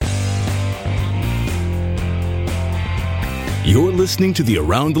You're listening to the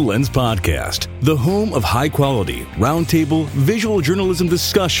Around the Lens podcast, the home of high-quality, roundtable, visual journalism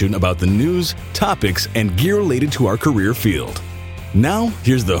discussion about the news, topics, and gear related to our career field. Now,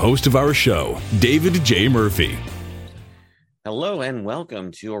 here's the host of our show, David J. Murphy. Hello and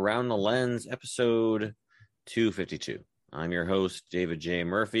welcome to Around the Lens, episode 252. I'm your host, David J.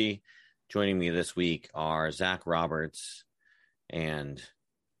 Murphy. Joining me this week are Zach Roberts and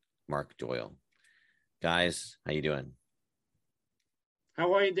Mark Doyle. Guys, how you doing?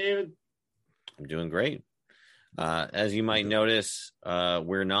 How are you, David? I'm doing great. As you might notice,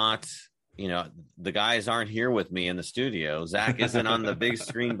 we're not, the guys aren't here with me in the studio. Zach isn't on the big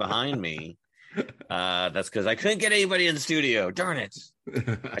screen behind me. That's because I couldn't get anybody in the studio. Darn it.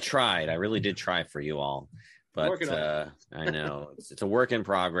 I tried. I really did try for you all. But I know it's a work in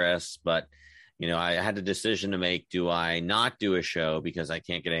progress. But, I had a decision to make. Do I not do a show because I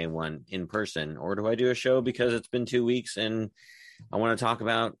can't get anyone in person? Or do I do a show because it's been 2 weeks and I want to talk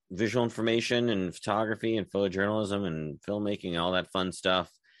about visual information and photography and photojournalism and filmmaking and all that fun stuff.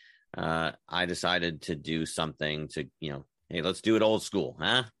 I decided to do something to, hey, let's do it old school,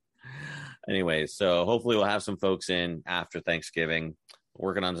 huh? Anyway, so hopefully we'll have some folks in after Thanksgiving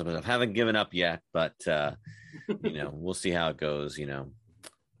working on something. I haven't given up yet, but, we'll see how it goes.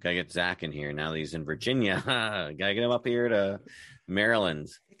 Gotta get Zach in here now that he's in Virginia. Gotta get him up here to Maryland.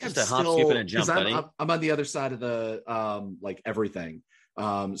 Just a hop, skip, and a jump, buddy. I'm on the other side of the everything.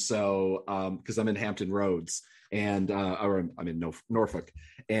 Because I'm in Hampton Roads and or I'm in Norfolk,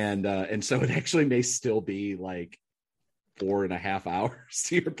 and so it actually may still be like 4.5 hours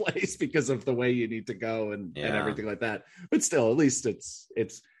to your place because of the way you need to go and everything like that. But still, at least it's.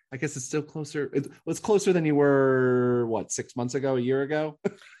 I guess it's still closer. It's closer than you were, 6 months ago, a year ago?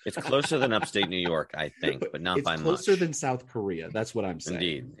 It's closer than upstate New York, I think, but not by much. It's closer than South Korea. That's what I'm saying.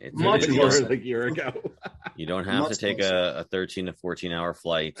 Indeed. It's much closer than a year ago. You don't have to take a 13 to 14-hour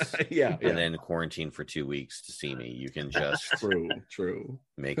flight and then quarantine for 2 weeks to see me. You can just true.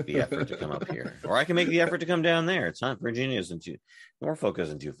 Make the effort to come up here. Or I can make the effort to come down there. It's not Norfolk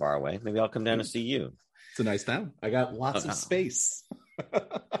isn't too far away. Maybe I'll come down to see you. It's a nice town. I got lots of space.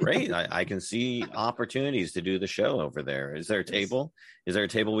 Great. I can see opportunities to do the show over there. Is there a table? Is there a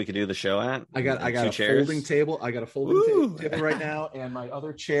table we could do the show at? I got a folding table. I got a folding table right now, and my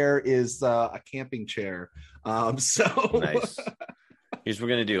other chair is a camping chair. So nice. Here's what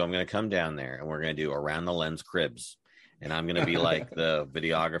we're gonna do. I'm gonna come down there, and we're gonna do Around the Lens Cribs. And I'm going to be like the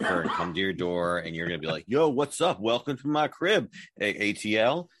videographer and come to your door, and you're going to be like, yo, what's up? Welcome to my crib,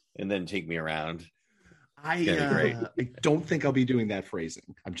 ATL. And then take me around. I don't think I'll be doing that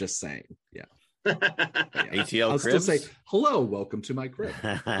phrasing. I'm just saying. Yeah. ATL I'll cribs? still say, hello, welcome to my crib.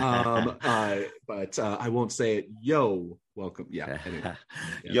 But I won't say it, yo, welcome. Yeah. Anyway.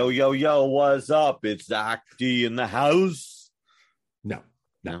 Yeah. Yo, what's up? It's Zach D in the house. No.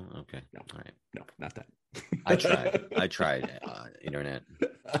 Okay. No. All right. No, not that. I tried internet.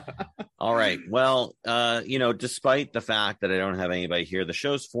 All right. Well, despite the fact that I don't have anybody here, the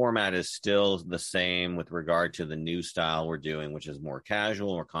show's format is still the same with regard to the new style we're doing, which is more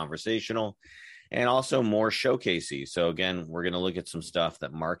casual, more conversational, and also more showcasey. So again, we're going to look at some stuff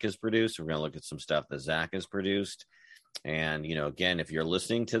that Mark has produced. We're going to look at some stuff that Zach has produced. And, again, if you're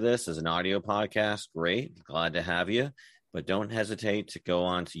listening to this as an audio podcast, great. Glad to have you. But don't hesitate to go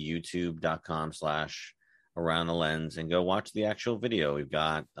on to youtube.com/Around the Lens and go watch the actual video. We've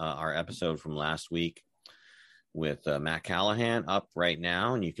got our episode from last week with Matt Callahan up right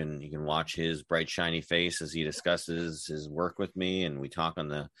now, and you can watch his bright, shiny face as he discusses his work with me, and we talk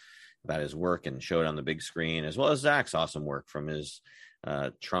about his work and show it on the big screen, as well as Zach's awesome work from his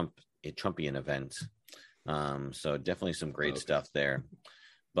Trumpian event. So definitely some great stuff there.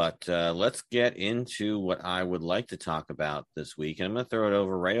 But let's get into what I would like to talk about this week. And I'm going to throw it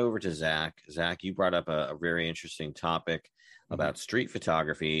right over to Zach. Zach, you brought up a very interesting topic about street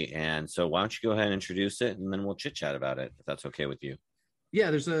photography. And so why don't you go ahead and introduce it, and then we'll chit-chat about it, if that's okay with you.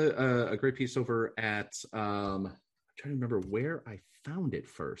 Yeah, there's a great piece over at, I'm trying to remember where I found it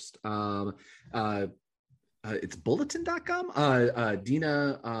first. It's bulletin.com.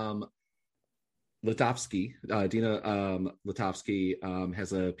 Dina Latovsky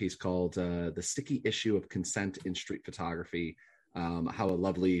has a piece called The Sticky Issue of Consent in Street Photography, how a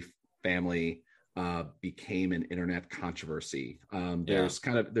lovely family became an internet controversy. There's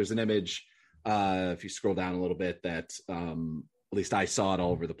an image, if you scroll down a little bit, that at least I saw it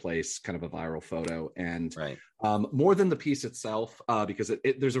all over the place, kind of a viral photo. And more than the piece itself, because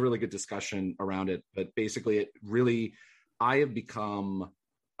there's a really good discussion around it, but basically I have become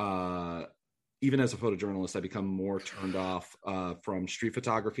even as a photojournalist, I become more turned off from street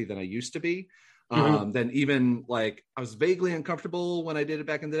photography than I used to be. Then even like I was vaguely uncomfortable when I did it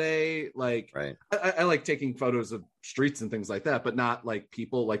back in the day. Like Right. I like taking photos of streets and things like that, but not like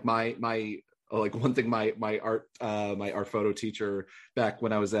people. Like my like one thing my art photo teacher back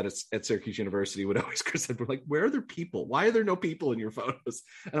when I was at Syracuse University would always said, we're like, where are there people? Why are there no people in your photos?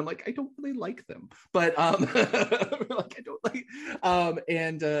 And I'm like, I don't really like them, but like I don't like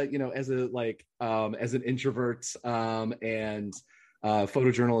and you know, as an introvert and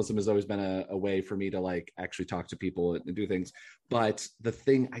photojournalism has always been a way for me to like actually talk to people and do things. But the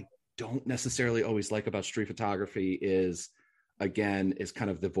thing I don't necessarily always like about street photography is kind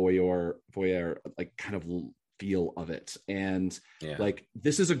of the voyeur like kind of feel of it. And like,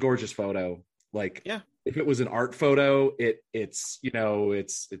 this is a gorgeous photo. Like, if it was an art photo, it's you know,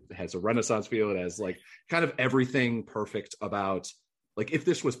 it has a Renaissance feel. It has like kind of everything perfect about. Like, if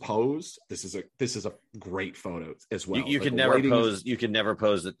this was posed, this is a great photo as well. You like, could never pose. You could never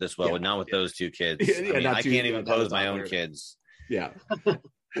pose it this well, not with those two kids. I mean, I can't even pose my own kids. Yeah,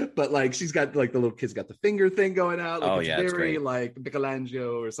 but like she's got like the little kid's got the finger thing going out. Like, it's very like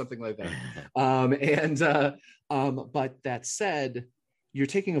Michelangelo or something like that. But that said, you're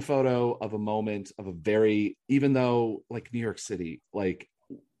taking a photo of a moment of a very, even though like New York City, like,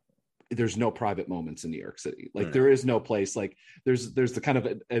 there's no private moments in New York City. Like there is no place, like there's the kind of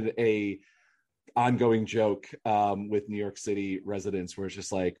a ongoing joke with New York City residents where it's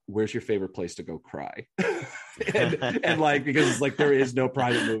just like, where's your favorite place to go cry? and like, because it's like, there is no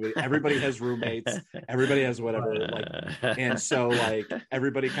private movie. Everybody has roommates, everybody has whatever. Like, and so like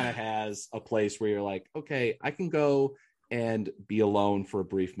everybody kind of has a place where you're like, okay, I can go and be alone for a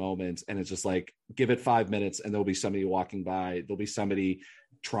brief moment. And it's just like, give it 5 minutes and there'll be somebody walking by. There'll be somebody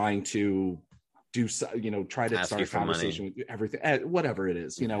trying to do, you know, try to start a conversation with you, everything, whatever it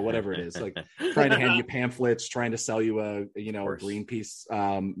is, you know, whatever it is, like trying to hand you pamphlets, trying to sell you a, you know, a Greenpeace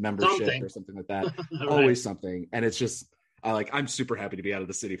membership or something like that. Right. Always something. And it's just I'm super happy to be out of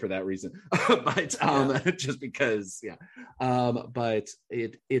the city for that reason. But just because, but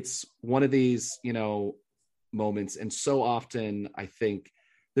it's one of these, you know, moments. And so often I think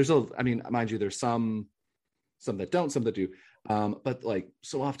mind you, there's some that don't, some that do. But like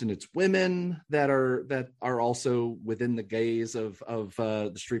so often it's women that are also within the gaze of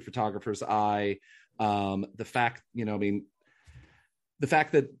the street photographer's eye. The fact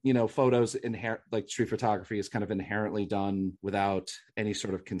that, you know, photos like street photography is kind of inherently done without any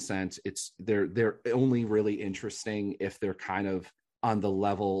sort of consent. They're only really interesting if they're kind of on the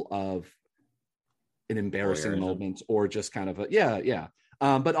level of an embarrassing moment or just kind of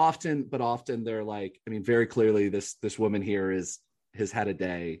but often they're like, I mean, very clearly this woman here has had a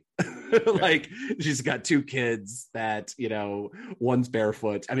day. Like she's got 2 kids that, you know, one's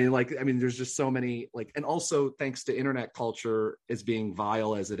barefoot. I mean, there's just so many, like, and also thanks to internet culture as being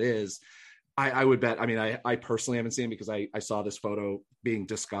vile as it is, I would bet, I mean, I personally haven't seen it because I saw this photo being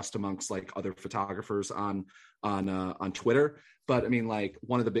discussed amongst like other photographers on Twitter. But I mean, like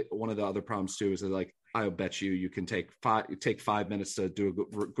one of the other problems too is that, like, I bet you can take 5 minutes to do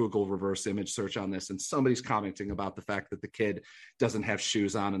a Google reverse image search on this, and somebody's commenting about the fact that the kid doesn't have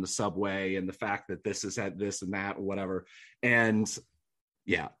shoes on in the subway, and the fact that this is at this and that or whatever. And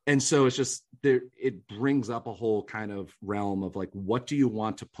so it's just there. It brings up a whole kind of realm of like, what do you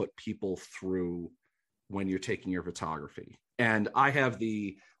want to put people through when you're taking your photography? And I have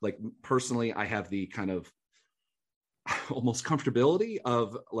the kind of almost comfortability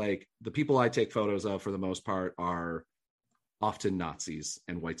of like the people I take photos of for the most part are often Nazis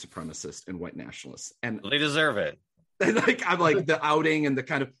and white supremacists and white nationalists, and they deserve it. Like I'm like the outing and the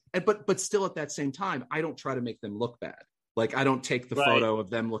kind of, but still at that same time, I don't try to make them look bad. Like I don't take the photo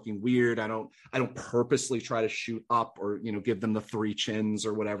of them looking weird. I don't purposely try to shoot up or, you know, give them the 3 chins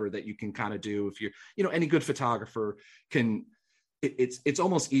or whatever that you can kind of do if you're, you know, any good photographer can. It's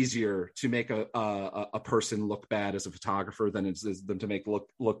almost easier to make a person look bad as a photographer than it is them to make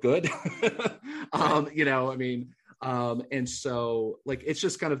look good. You know, I mean, and so like it's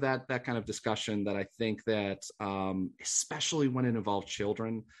just kind of that kind of discussion that I think that especially when it involves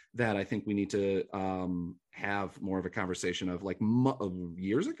children, that I think we need to have more of a conversation of like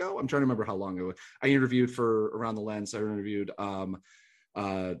years ago. I'm trying to remember how long ago I interviewed for Around the Lens. I interviewed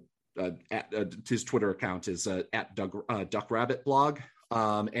his Twitter account is at Duck Rabbit blog,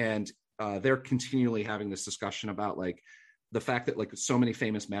 and they're continually having this discussion about like the fact that like so many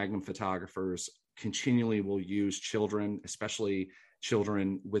famous Magnum photographers continually will use children, especially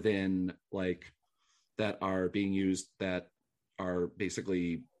children within like that are being used, that are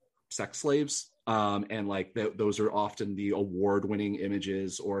basically sex slaves. And like those are often the award-winning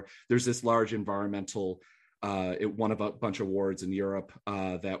images, or there's this large environmental, it won a bunch of awards in Europe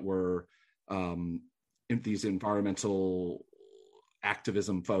that were in these environmental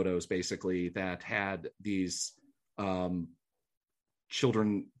activism photos, basically, that had these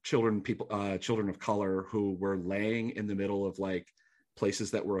children of color who were laying in the middle of like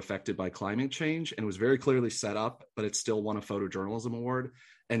places that were affected by climate change, and it was very clearly set up, but it still won a photojournalism award.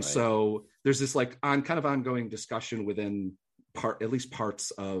 And right. So there's this like ongoing discussion within at least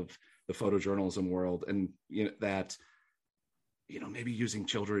parts of the photojournalism world, and that maybe using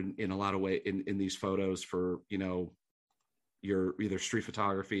children in a lot of ways in these photos for your either street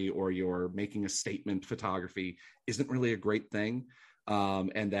photography or your making a statement photography isn't really a great thing,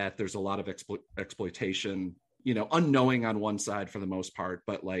 and that there's a lot of exploitation, unknowing on one side for the most part,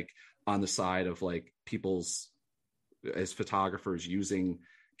 but like on the side of like people's as photographers using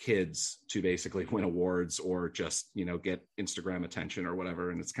kids to basically win awards or just get Instagram attention or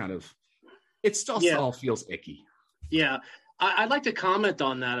whatever. And it still all feels icky. Yeah, I'd like to comment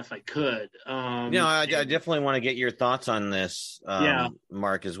on that if I could. I definitely want to get your thoughts on this,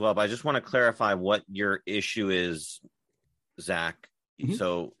 Mark, as well. But I just want to clarify what your issue is, Zach. Mm-hmm.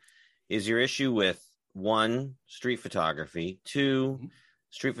 So is your issue with 1, street photography, 2,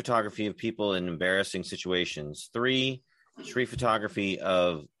 street photography of people in embarrassing situations, 3, street photography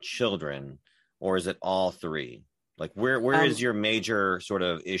of children, or is it all 3? Like where is your major sort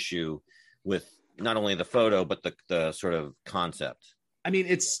of issue with not only the photo but the sort of concept? I mean,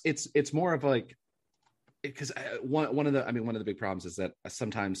 it's more of like, because one of the big problems is that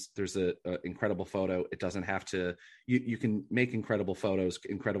sometimes there's a incredible photo. It doesn't have to. You can make incredible photos,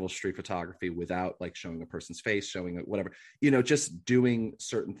 incredible street photography without like showing a person's face, showing whatever. Just doing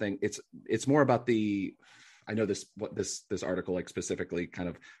certain things. It's more about the. I know this article like specifically kind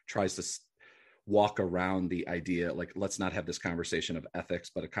of tries to walk around the idea, like, let's not have this conversation of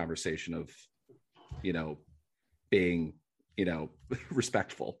ethics, but a conversation of being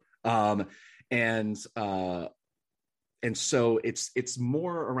respectful. And so it's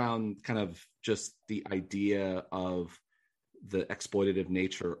more around kind of just the idea of the exploitative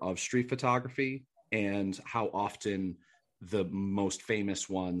nature of street photography, and how often the most famous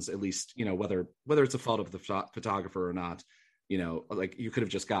ones, at least, whether it's a fault of the photographer or not, like you could have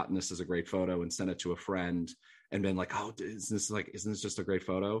just gotten this as a great photo and sent it to a friend and been like, oh, isn't this just a great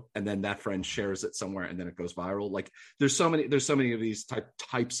photo? And then that friend shares it somewhere and then it goes viral. Like there's so many of these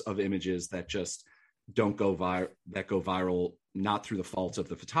types of images that just don't go viral, not through the fault of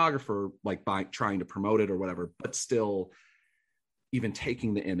the photographer, like by trying to promote it or whatever, but still even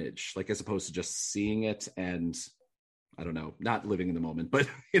taking the image, like as opposed to just seeing it and, I don't know, not living in the moment, but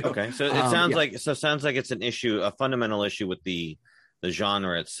okay. So it sounds like it's an issue, a fundamental issue with the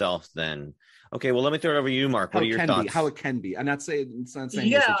genre itself. Then, okay. Well, let me throw it over to you, Mark. What are your thoughts? How it can be. I'm not saying it's a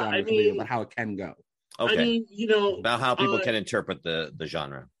genre, but how it can go. Okay. About how people can interpret the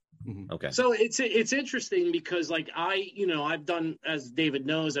genre. Mm-hmm. Okay. So it's interesting because like I've done, as David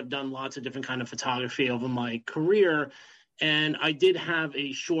knows, I've done lots of different kind of photography over my career, and I did have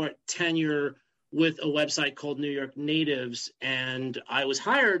a short tenure with a website called New York Natives, and I was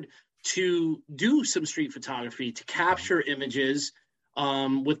hired to do some street photography, to capture images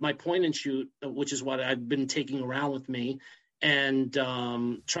with my point and shoot, which is what I've been taking around with me, and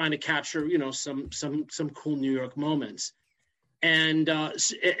trying to capture, some cool New York moments. And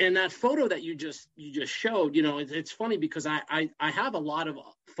that photo that you just showed, it's funny because I have a lot of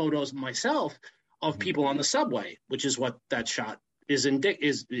photos myself of people on the subway, which is what that shot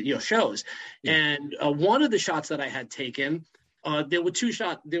shows. Yeah. And one of the shots that I had taken, there were two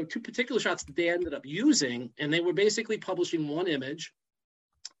particular shots that they ended up using, and they were basically publishing one image,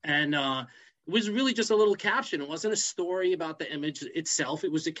 and it was really just a little caption. It wasn't a story about the image itself.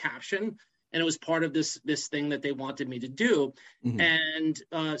 It was a caption, and it was part of this thing that they wanted me to do. Mm-hmm. And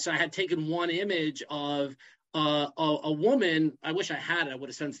so I had taken one image of a woman. I wish I had it. I would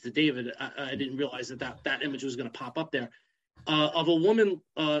have sent it to David. I didn't realize that image was going to pop up there. Of a woman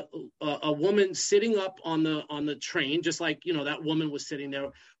sitting up on the train, just like that woman was sitting there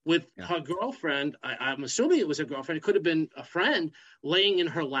with her girlfriend. I'm assuming it was a girlfriend. It could have been a friend laying in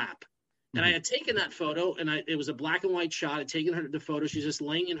her lap. And I had taken that photo, and it was a black and white shot. I'd taken the photo. She's just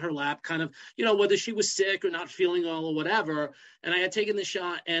laying in her lap, kind of, whether she was sick or not feeling well or whatever. And I had taken the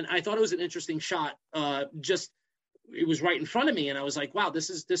shot, and I thought it was an interesting shot. It was right in front of me, and I was like, wow,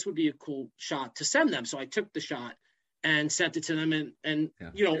 this would be a cool shot to send them. So I took the shot and sent it to them, and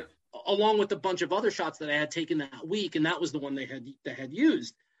along with a bunch of other shots that I had taken that week, and that was the one they had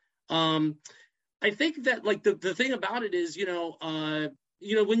used. I think that like the thing about it is,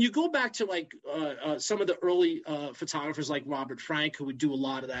 when you go back to like some of the early photographers like Robert Frank, who would do a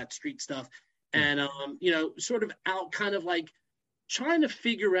lot of that street stuff, and sort of out kind of like trying to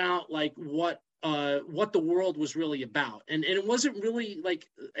figure out like what the world was really about, and it wasn't really like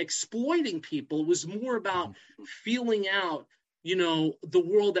exploiting people. It was more about feeling out, the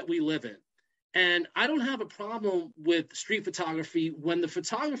world that we live in. And I don't have a problem with street photography when the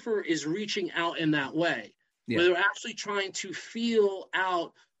photographer is reaching out in that way, where they're actually trying to feel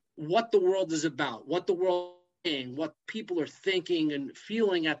out what the world is about, what the world is saying, what people are thinking and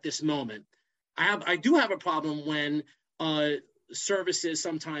feeling at this moment. I do have a problem when services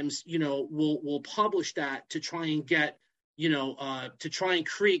sometimes, will publish that to try and get, to try and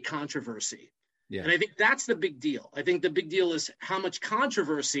create controversy. Yeah. And I think that's the big deal. I think the big deal is how much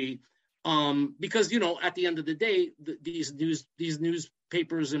controversy. Because at the end of the day, these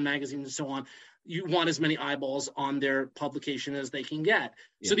newspapers and magazines and so on, you want as many eyeballs on their publication as they can get.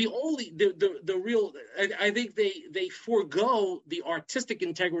 Yeah. So the real, I think they forego the artistic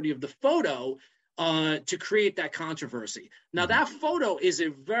integrity of the photo to create that controversy. Now that photo is a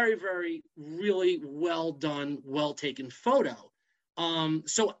very, very, really well done, well taken photo.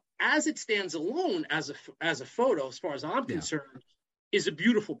 So as it stands alone as a photo, as far as I'm concerned, is a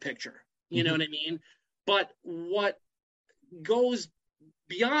beautiful picture. You know what I mean? But what goes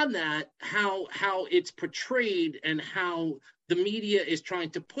beyond that, how it's portrayed and how the media is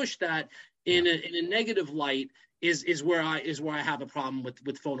trying to push that in a negative light is where I have a problem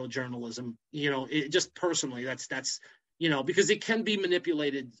with photojournalism. Just personally, that's because it can be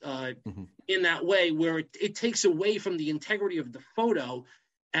manipulated in that way where it takes away from the integrity of the photo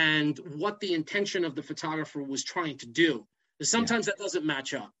and what the intention of the photographer was trying to do. Sometimes that doesn't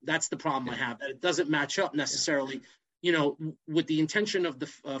match up. That's the problem I have, that it doesn't match up necessarily, with the intention of the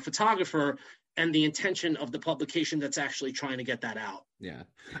photographer and the intention of the publication that's actually trying to get that out. Yeah.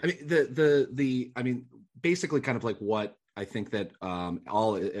 I mean, basically kind of like what I think that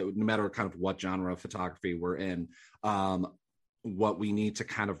no matter kind of what genre of photography we're in, what we need to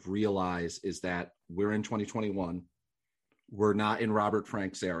kind of realize is that we're in 2021. We're not in Robert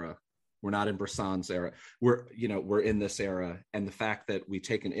Frank's era. We're not in Bresson's era. We're in this era. And the fact that we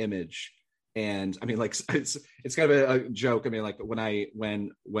take an image and I mean, like, it's kind of a joke. I mean, like when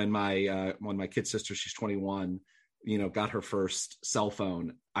my kid sister, she's 21, got her first cell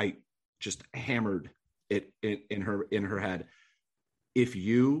phone, I just hammered it in her head. If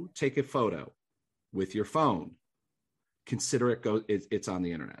you take a photo with your phone, consider it's on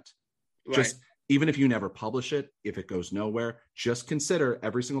the internet. Right. Just even if you never publish it, if it goes nowhere, just consider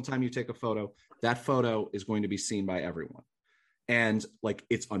every single time you take a photo, that photo is going to be seen by everyone. And like,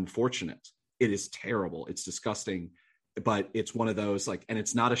 it's unfortunate. It is terrible. It's disgusting, but it's one of those like, and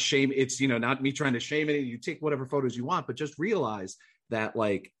it's not a shame. It's, not me trying to shame it. You take whatever photos you want, but just realize that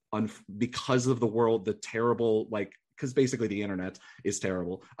like, because of the world, the terrible, like, because basically the internet is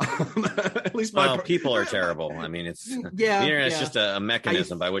terrible. At least people are terrible. I mean, the internet's just a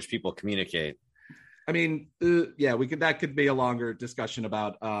mechanism by which people communicate. I mean, that could be a longer discussion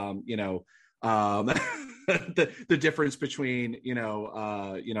about, the difference between,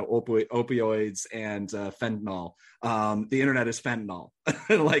 opioids and fentanyl. The internet is fentanyl.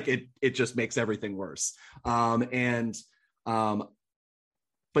 Like it just makes everything worse.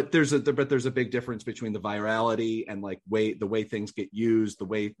 But there's a big difference between the virality and like the way things get used,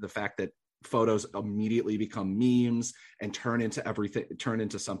 the fact that photos immediately become memes and turn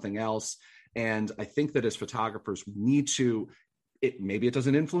into something else. And I think that as photographers, we need to, maybe it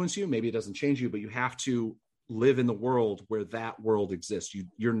doesn't influence you, maybe it doesn't change you, but you have to live in the world where that world exists.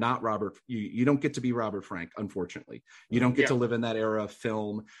 You're not Robert. You don't get to be Robert Frank, unfortunately. You don't get to live in that era of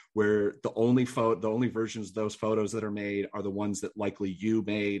film where the only versions of those photos that are made are the ones that likely you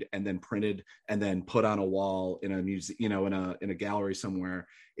made and then printed and then put on a wall in a museum, in a gallery somewhere.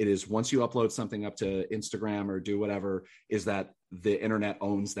 It is once you upload something up to Instagram or do whatever, is that the internet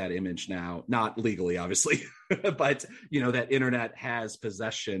owns that image now, not legally, obviously, but that internet has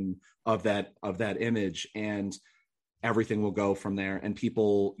possession of that image, and everything will go from there. And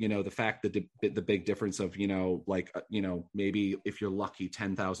people, the fact that the big difference of, maybe if you're lucky,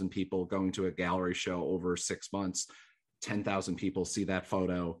 10,000 people going to a gallery show over 6 months, 10,000 people see that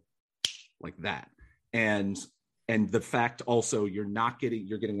photo like that. And the fact also you're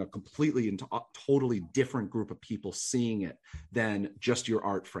getting a completely and totally different group of people seeing it than just your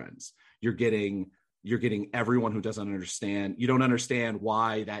art friends. You're getting everyone who doesn't understand. You don't understand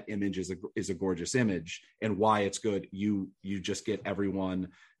why that image is a gorgeous image and why it's good. You just get everyone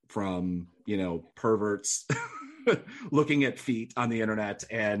from, perverts looking at feet on the internet,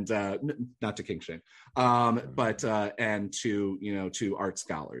 and not to kink shame, but and to art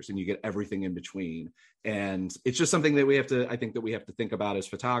scholars, and you get everything in between. And it's just something that I think we have to think about as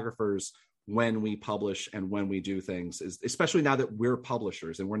photographers when we publish and when we do things, is especially now that we're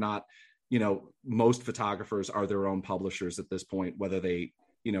publishers and we're not, most photographers are their own publishers at this point, whether they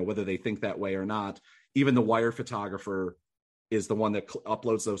think that way or not. Even the wire photographer is the one that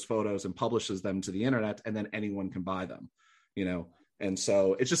uploads those photos and publishes them to the internet, and then anyone can buy them, And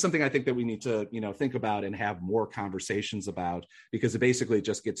so it's just something I think that we need to, think about and have more conversations about, because it basically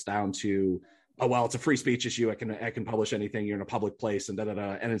just gets down to, oh, well, it's a free speech issue. I can publish anything. You're in a public place and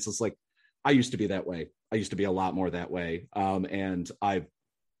da-da-da. And it's just like, I used to be that way. I used to be a lot more that way. And I've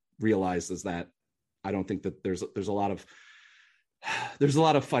realized is that I don't think that there's a lot of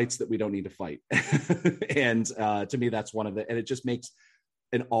fights that we don't need to fight. And to me, that's one of and it just makes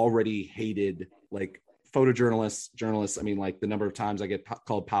an already hated, like, journalists. I mean, like, the number of times I get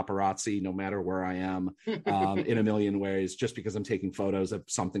called paparazzi, no matter where I am, in a million ways, just because I'm taking photos of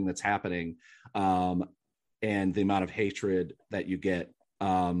something that's happening. And the amount of hatred that you get,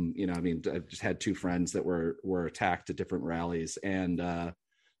 I've just had 2 friends that were attacked at different rallies, and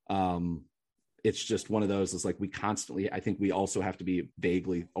it's just one of those. It's like, I think we also have to be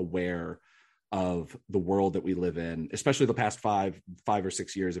vaguely aware of the world that we live in, especially the past 5 or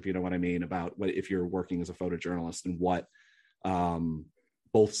 6 years, if you know what I mean, about what, if you're working as a photojournalist, and what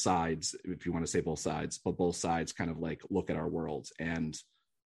both sides, if you want to say both sides, but both sides kind of like look at our world. And,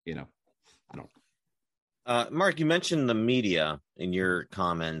 I don't. Mark, you mentioned the media in your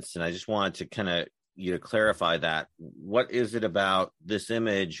comments, and I just wanted to kind of clarify that. What is it about this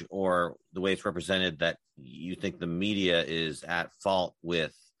image or the way it's represented that you think the media is at fault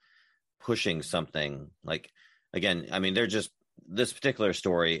with pushing something? Like, again, I mean, this particular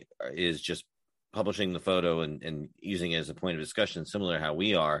story is just publishing the photo and using it as a point of discussion, similar to how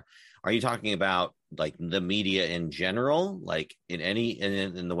we are. Are you talking about, like, the media in general, like in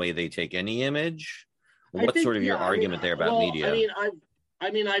the way they take any image? What's sort of your argument there about media?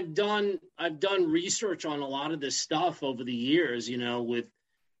 I've done research on a lot of this stuff over the years, with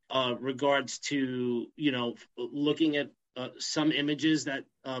regards to, looking at some images that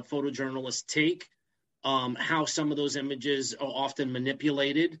photojournalists take, how some of those images are often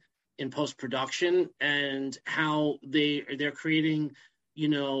manipulated in post-production, and how they're creating,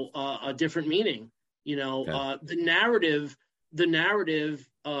 a different meaning. Okay. The narrative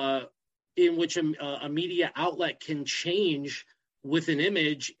in which a media outlet can change with an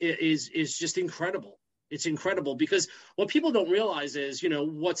image is just incredible. It's incredible, because what people don't realize is,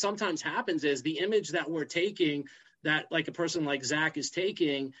 what sometimes happens is the image that we're taking, that, like, a person like Zach is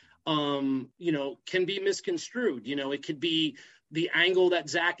taking, can be misconstrued. It could be the angle that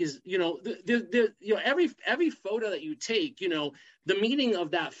Zach is, every photo that you take, the meaning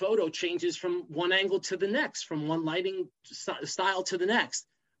of that photo changes from one angle to the next, from one lighting style to the next.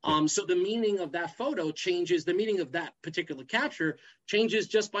 So the meaning of that photo changes, the meaning of that particular capture changes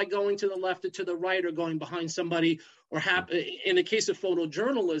just by going to the left or to the right, or going behind somebody, or in the case of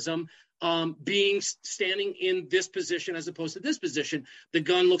photojournalism, standing in this position as opposed to this position. The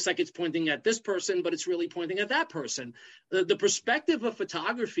gun looks like it's pointing at this person, but it's really pointing at that person. The perspective of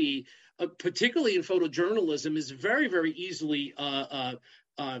photography, particularly in photojournalism, is very, very easily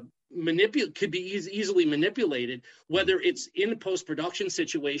could be easily manipulated, whether it's in a post-production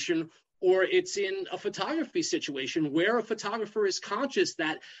situation or it's in a photography situation, where a photographer is conscious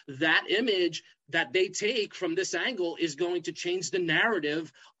that that image that they take from this angle is going to change the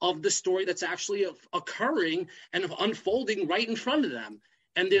narrative of the story that's actually occurring and unfolding right in front of them.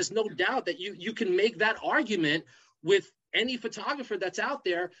 And there's no doubt that you can make that argument with any photographer that's out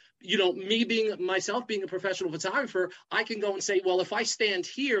there. Me being a professional photographer, I can go and say, well, if I stand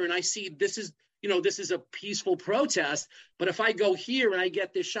here and I see this is a peaceful protest, but if I go here and I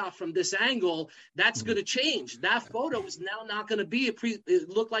get this shot from this angle, that's going to change. That photo is now not going to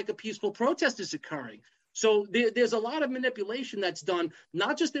look like a peaceful protest is occurring. So there's a lot of manipulation that's done,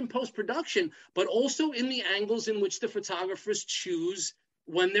 not just in post-production, but also in the angles in which the photographers choose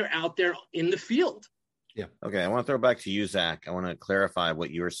when they're out there in the field. Yeah. Okay. I want to throw it back to you, Zach. I want to clarify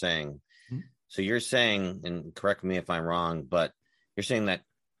what you were saying. Mm-hmm. So you're saying, and correct me if I'm wrong, but you're saying that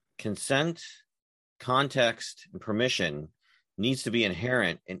consent, context, and permission needs to be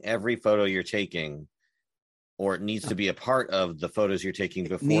inherent in every photo you're taking, or it needs to be a part of the photos you're taking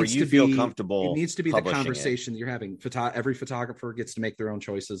before you feel comfortable. It needs to be the conversation that you're having. Every photographer gets to make their own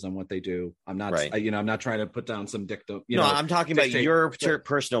choices on what they do. I'm not, right. I'm not trying to put down some dictum. I'm talking about your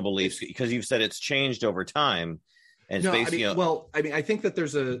personal beliefs, because you've said it's changed over time. And I think that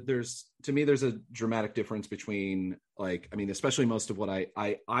there's to me, there's a dramatic difference between like, I mean, especially most of what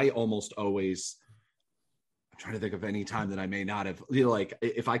I almost always, I'm trying to think of any time that I may not have, you know, like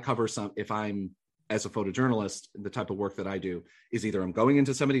if I'm as a photojournalist, the type of work that I do is either I'm going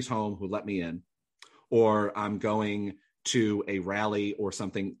into somebody's home who let me in, or I'm going to a rally or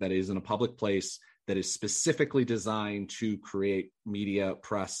something that is in a public place that is specifically designed to create media,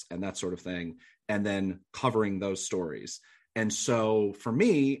 press, and that sort of thing, and then covering those stories. And so for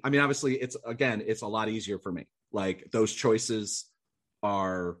me, I mean, obviously it's a lot easier for me. Like those choices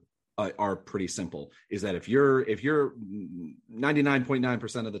are pretty simple. Is that if you're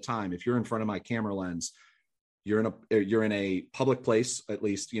 99.9% of the time, if you're in front of my camera lens, you're in a public place, at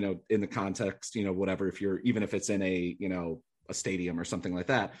least, you know, in the context, you know, whatever, even if it's in a, you know, a stadium or something like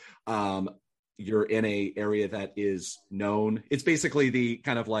that, you're in a area that is known. It's basically the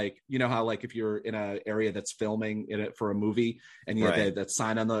kind of like, you know, how like if you're in an area that's filming in it for a movie and you have that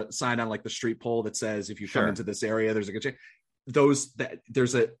sign on like the street pole that says, if you come into this area, there's a good chance.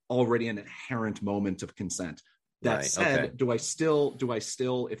 There's already an inherent moment of consent. That said, do I still,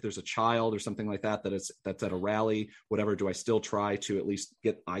 if there's a child or something like that, that's at a rally, whatever, do I still try to at least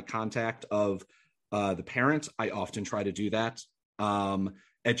get eye contact of the parent? I often try to do that. And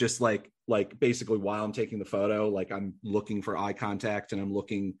just like basically while I'm taking the photo, like I'm looking for eye contact and I'm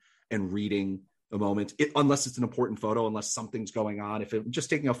looking and reading a moment, unless it's an important photo, unless something's going on. If I'm just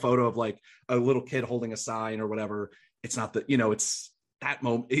taking a photo of like a little kid holding a sign or whatever, it's not that, you know, it's that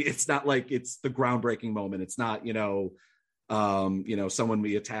moment. It's not like it's the groundbreaking moment. It's not, you know, someone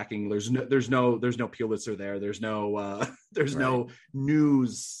be attacking. There's no Pulitzer there. There's no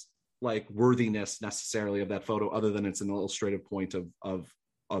news like worthiness necessarily of that photo, other than it's an illustrative point of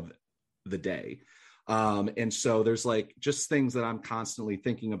the day. And so there's like just things that I'm constantly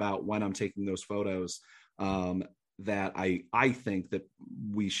thinking about when I'm taking those photos, that I think that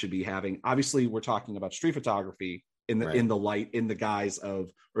we should be having. Obviously we're talking about street photography in the light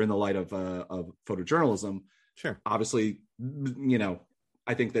of photojournalism. Sure. Obviously, you know,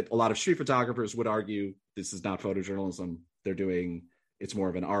 I think that a lot of street photographers would argue this is not photojournalism. It's more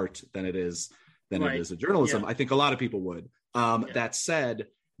of an art than it is a journalism. Yeah. I think a lot of people would. That said,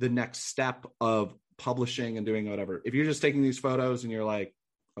 the next step of publishing and doing whatever, if you're just taking these photos and you're like,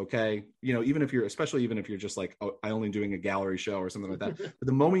 okay, you know, even if you're just like, oh, I only doing a gallery show or something like that. But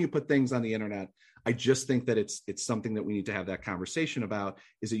the moment you put things on the internet, I just think that it's something that we need to have that conversation about,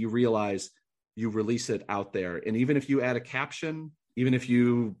 is that you realize you release it out there. And even if you add a caption, even if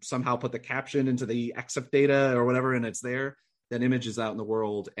you somehow put the caption into the EXIF data or whatever, and it's there, that image is out in the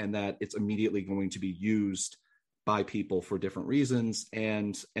world, and that it's immediately going to be used by people for different reasons.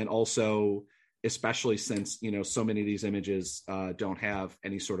 And also, especially since, you know, so many of these images don't have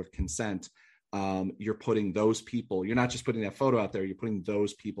any sort of consent, you're putting those people, you're not just putting that photo out there, you're putting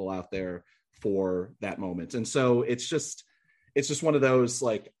those people out there for that moment. And so it's just one of those,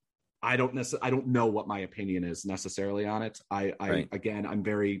 like, I don't know what my opinion is necessarily on it. Again, I'm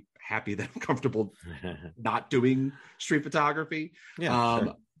very happy that I'm comfortable not doing street photography.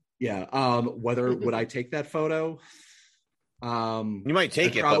 Whether would I take that photo? You might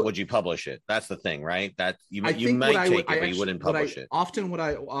take it, but would you publish it? That's the thing, right? That you might take it, but you wouldn't publish it. Often what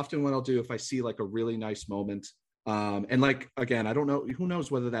I'll do, if I see like a really nice moment, and like, again, I don't know, who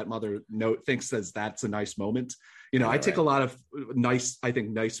knows whether that mother thinks that's a nice moment. You know, I take a lot of nice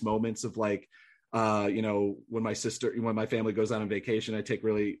moments of like, you know, when my family goes out on vacation, I think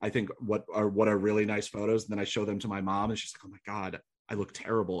what are really nice photos, and then I show them to my mom, and she's like, oh my God, I look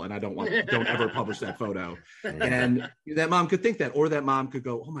terrible, and don't ever publish that photo. And that mom could think that, or that mom could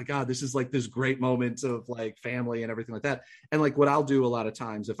go, oh my God, this is like this great moment of like family and everything like that. And like what I'll do a lot of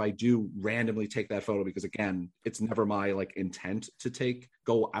times, if I do randomly take that photo, because again, it's never my like intent to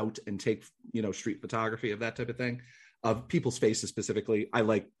go out and take, you know, street photography of that type of thing, of people's faces specifically. I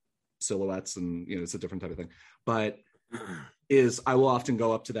like silhouettes, and, you know, it's a different type of thing, but I will often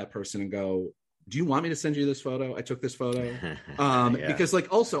go up to that person and go, do you want me to send you this photo? I took this photo. Because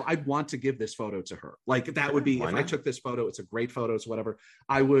like, also I'd want to give this photo to her. Like that would be, if I took this photo, it's a great photo, it's whatever.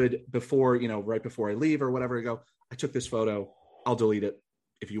 I would, right before I leave or whatever, I go, I took this photo, I'll delete it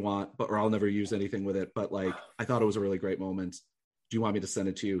if you want, or I'll never use anything with it. But like, I thought it was a really great moment. Do you want me to send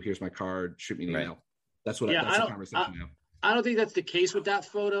it to you? Here's my card, shoot me an email. That's the conversation now. I don't think that's the case with that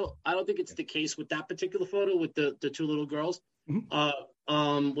photo. I don't think it's the case with that particular photo with the two little girls,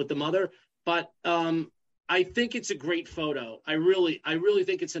 with the mother. But I think it's a great photo. I really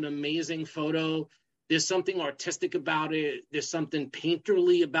think it's an amazing photo. There's something artistic about it. There's something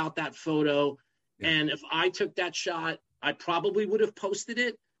painterly about that photo. Yeah. And if I took that shot, I probably would have posted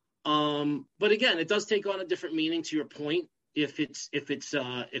it. But again, it does take on a different meaning, to your point. if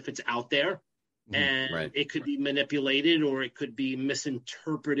it's out there, and Right. it could be manipulated or it could be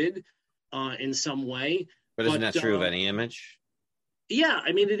misinterpreted in some way. But isn't that true of any image? Yeah,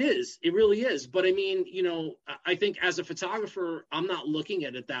 I mean, it is. It really is. But I mean, I think as a photographer, I'm not looking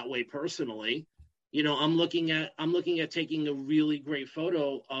at it that way personally. I'm looking at taking a really great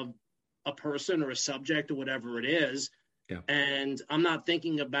photo of a person or a subject or whatever it is. Yeah. And I'm not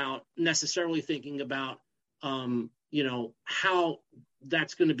necessarily thinking about how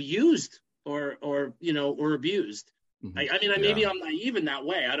that's going to be used or abused. Mm-hmm. I mean, maybe I'm naive in that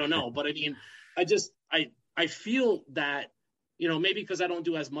way. I don't know. But I mean, I feel that, maybe because I don't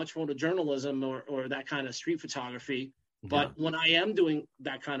do as much photojournalism or that kind of street photography, but when I am doing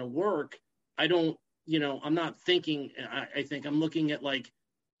that kind of work, I don't, I'm not thinking, I think I'm looking at like,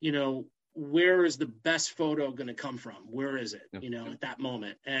 where is the best photo going to come from? Where is it, at that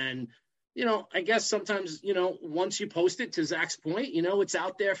moment? And, I guess sometimes, once you post it, to Zach's point, it's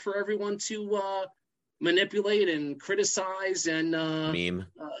out there for everyone to manipulate and criticize and meme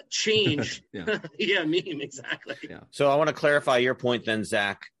change. Yeah. Yeah, meme, exactly. Yeah. So I want to clarify your point then,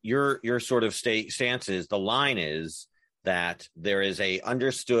 Zach. Your sort of stance is, the line is that there is a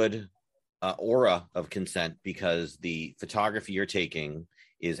understood aura of consent because the photography you're taking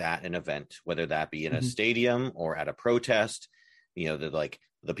is at an event, whether that be in a stadium or at a protest.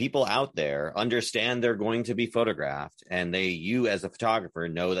 The people out there understand they're going to be photographed, and you as a photographer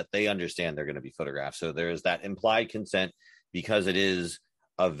know that they understand they're going to be photographed. So there's that implied consent because it is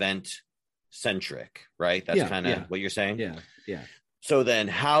event centric, right? That's kind of what you're saying. Yeah. So then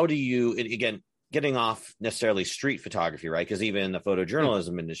how do you, again, getting off necessarily street photography, right? Because even in the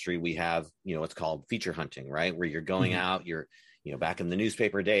photojournalism industry, we have, what's called feature hunting, right? Where you're going out, you're, back in the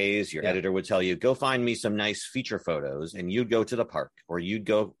newspaper days, your editor would tell you, go find me some nice feature photos. And you'd go to the park or you'd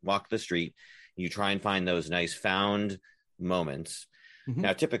go walk the street. You try and find those nice found moments.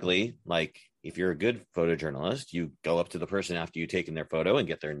 Now, typically, like if you're a good photojournalist, you go up to the person after you've taken their photo and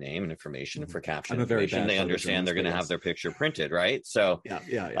get their name and information for caption information. They understand they're going to have their picture printed, right? So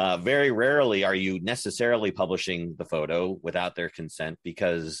very rarely are you necessarily publishing the photo without their consent,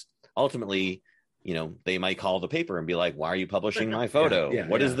 because ultimately, they might call the paper and be like, why are you publishing my photo?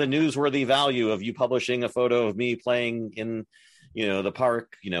 What is the newsworthy value of you publishing a photo of me playing in, the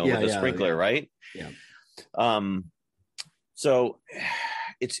park, with a sprinkler, right? Yeah. So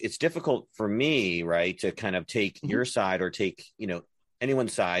it's difficult for me, right, to kind of take your side or take,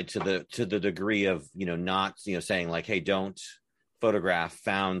 anyone's side to the degree of, not, saying like, hey, don't photograph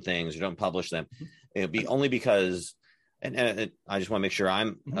found things or don't publish them. It'd be only because, and I just want to make sure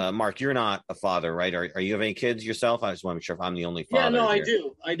I'm, Mark, you're not a father, right? Are you have any kids yourself? I just want to make sure if I'm the only father. Yeah, no, here.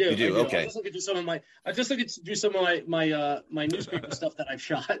 I do. You do? Okay. I just look at some of my newspaper stuff that I've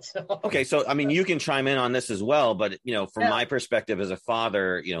shot. So. Okay. So, I mean, you can chime in on this as well, but, from my perspective as a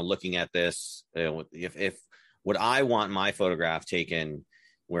father, looking at this, if would I want my photograph taken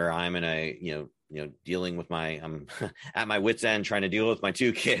where I'm in a, dealing with I'm at my wit's end trying to deal with my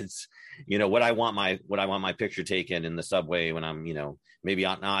two kids, would I want my picture taken in the subway when I'm, maybe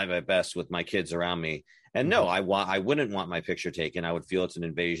not at best with my kids around me. And no, I wouldn't want my picture taken. I would feel it's an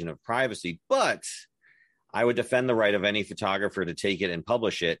invasion of privacy, but I would defend the right of any photographer to take it and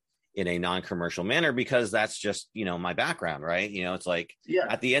publish it in a non-commercial manner, because that's just, my background, right? It's like,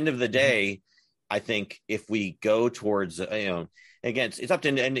 at the end of the day, I think if we go towards, again, it's up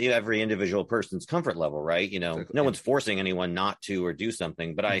to every individual person's comfort level, right? No one's forcing anyone not to or do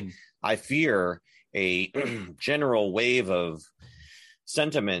something, but I fear a general wave of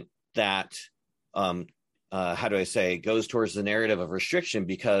sentiment that, how do I say, goes towards the narrative of restriction,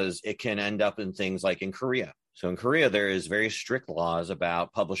 because it can end up in things like in Korea. So in Korea, there is very strict laws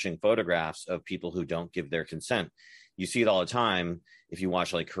about publishing photographs of people who don't give their consent. You see it all the time. If you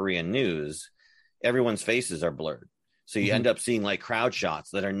watch like Korean news, everyone's faces are blurred. So you end up seeing like crowd shots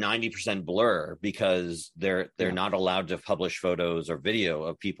that are 90% blur because they're not allowed to publish photos or video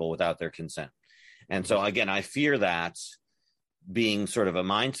of people without their consent. And so again, I fear that being sort of a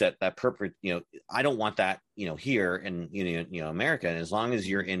mindset that I don't want that, here in, America. And as long as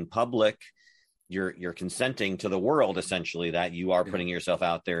you're in public, you're consenting to the world, essentially, that you are putting yourself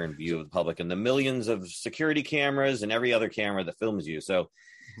out there in view of the public and the millions of security cameras and every other camera that films you. So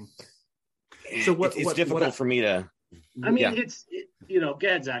it's difficult for me to, I mean, go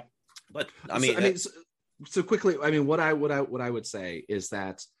ahead, Zach. But I mean, so quickly, I mean, what I would say is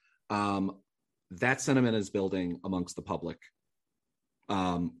that that sentiment is building amongst the public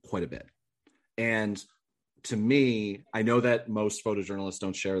quite a bit. And to me, I know that most photojournalists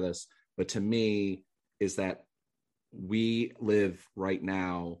don't share this, but to me is that we live right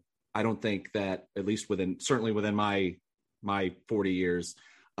now. I don't think that, at least certainly within my my 40 years,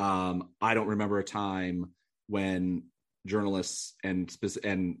 I don't remember a time when journalists and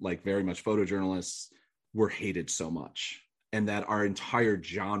like very much photojournalists were hated so much, and that our entire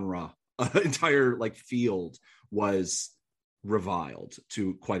genre, entire like field was reviled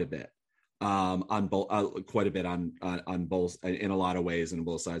to quite a bit. On both, quite a bit on both, in a lot of ways, and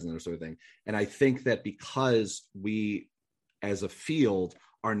both sides and that sort of thing. And I think that because we, as a field,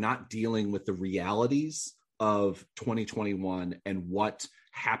 are not dealing with the realities of 2021 and what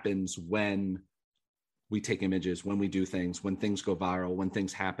happens when we take images, when we do things, when things go viral, when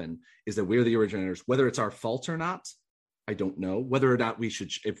things happen, is that we're the originators. Whether it's our fault or not, I don't know. Whether or not we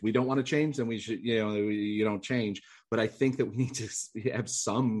should, if we don't want to change, then we should, you don't change. But I think that we need to have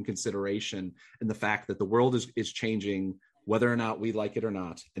some consideration in the fact that the world is changing, whether or not we like it or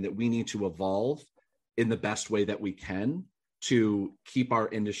not, and that we need to evolve in the best way that we can to keep our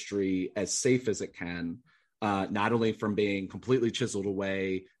industry as safe as it can, not only from being completely chiseled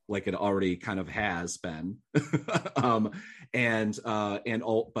away like it already kind of has been, but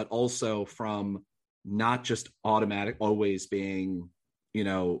also from not just automatic always being,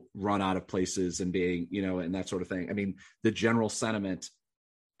 run out of places and being, and that sort of thing. I mean, the general sentiment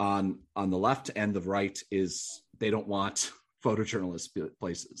on the left and the right is they don't want photojournalist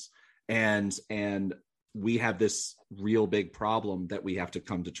places. And we have this real big problem that we have to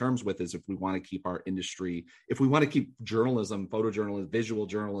come to terms with, is if we want to keep our industry, if we want to keep journalism, photojournalism, visual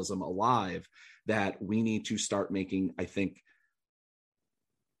journalism alive, that we need to start making, I think,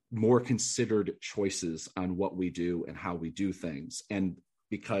 more considered choices on what we do and how we do things. And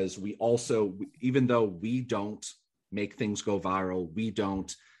because we also, even though we don't make things go viral, we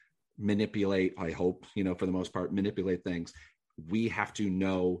don't manipulate, I hope, for the most part, manipulate things, we have to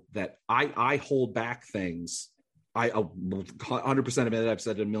know that I hold back things. I 100% admit it. I've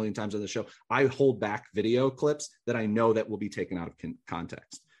said it a million times on the show. I hold back video clips that I know that will be taken out of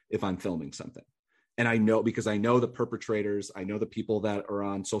context if I'm filming something. And I know, because I know the perpetrators, I know the people that are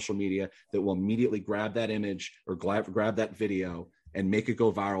on social media that will immediately grab that image or grab that video and make it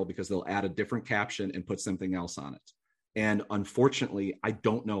go viral because they'll add a different caption and put something else on it. And unfortunately, I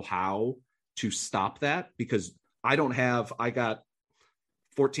don't know how to stop that, because I got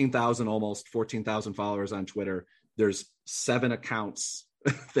 14,000, almost 14,000 followers on Twitter. There's 7 accounts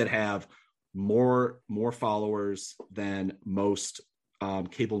that have more followers than most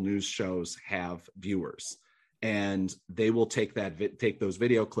cable news shows have viewers, and they will take those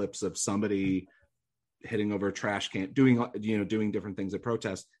video clips of somebody hitting over a trash can, doing different things at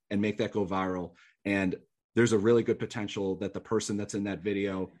protest, and make that go viral. And there's a really good potential that the person that's in that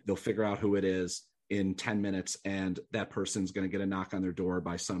video, they'll figure out who it is in 10 minutes, and that person's going to get a knock on their door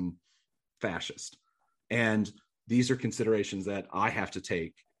by some fascist. And these are considerations that I have to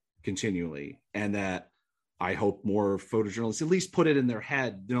take continually, and that I hope more photojournalists at least put it in their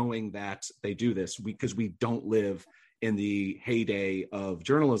head, knowing that they do this, because we don't live in the heyday of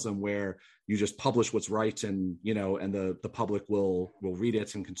journalism where you just publish what's right, and and the public will read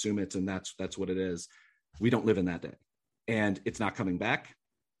it and consume it, and that's what it is. We don't live in that day, and it's not coming back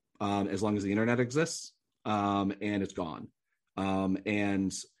as long as the internet exists, and it's gone.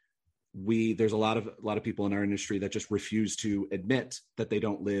 And there's a lot of people in our industry that just refuse to admit that they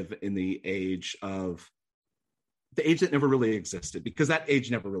don't live in the age that never really existed, because that age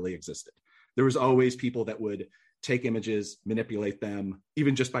never really existed. There was always people that would take images, manipulate them,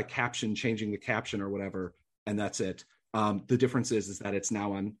 even just by changing the caption or whatever, and that's it. The difference is that it's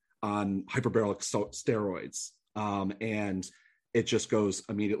now on hyperbaric steroids, and it just goes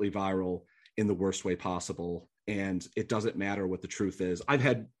immediately viral in the worst way possible. And it doesn't matter what the truth is. I've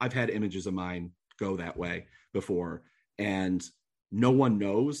had images of mine go that way before, and no one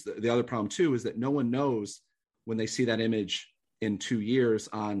knows. The other problem too is that no one knows when they see that image in 2 years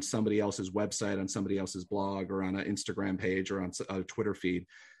on somebody else's website, on somebody else's blog, or on an Instagram page, or on a Twitter feed.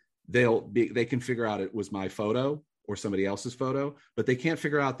 They can figure out it was my photo or somebody else's photo, but they can't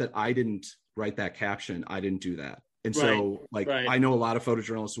figure out that I didn't write that caption. I didn't do that. And so I know a lot of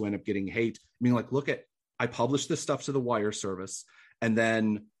photojournalists who end up getting hate. I mean, I published this stuff to the Wire service, and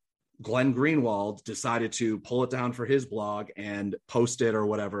then Glenn Greenwald decided to pull it down for his blog and post it or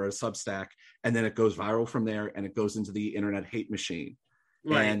whatever, a Substack, and then it goes viral from there, and it goes into the internet hate machine.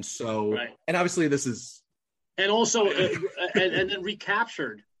 Right. And so, and obviously this is, and also, and then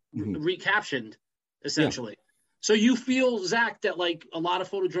recaptioned, essentially. Yeah. So you feel, Zach, that like a lot of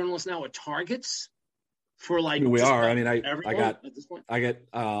photojournalists now are targets for like, we are. I mean, I get,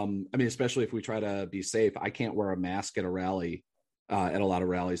 especially if we try to be safe, I can't wear a mask at a rally, at a lot of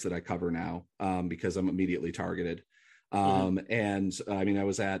rallies that I cover now, because I'm immediately targeted. And I mean, I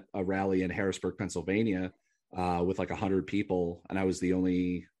was at a rally in Harrisburg, Pennsylvania, with like 100 people, and I was the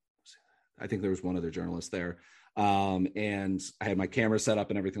only, I think there was one other journalist there. And I had my camera set up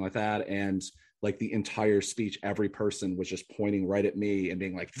and everything like that. And like the entire speech, every person was just pointing right at me and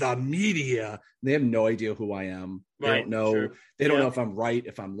being like, the media. They have no idea who I am. They don't know. Sure. They don't know if I'm right,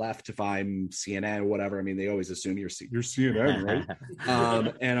 if I'm left, if I'm CNN or whatever. I mean, they always assume you're CNN, right?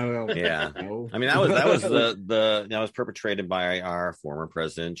 And I go, no. I mean, that was perpetrated by our former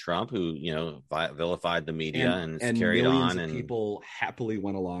President Trump, who vilified the media and carried on, and people happily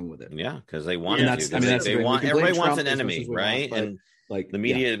went along with it. Yeah, because they wanted to. Everybody wants an enemy, right? And like the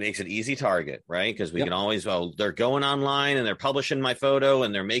media makes an easy target, right? Because we can always, they're going online and they're publishing my photo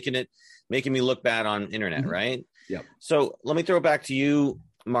and they're making me look bad on internet, right? Yep. So let me throw it back to you,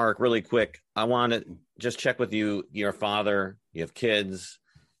 Mark, really quick. I want to just check with you. You're a father, you have kids.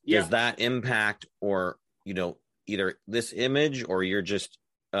 Does that impact, or, either this image or your just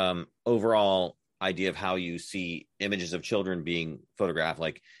overall idea of how you see images of children being photographed?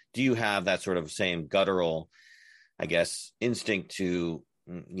 Like, do you have that sort of same guttural, I guess, instinct to,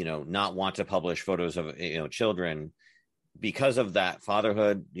 not want to publish photos of, children because of that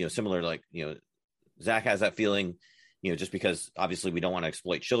fatherhood, similar, like, Zach has that feeling, just because obviously we don't want to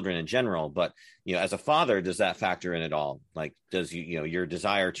exploit children in general, but, as a father, does that factor in at all? Like, does your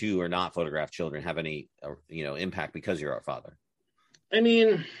desire to or not photograph children have any, impact because you're a father? I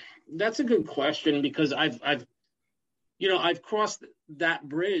mean, that's a good question, because I've crossed that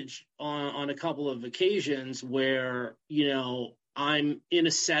bridge on a couple of occasions where, I'm in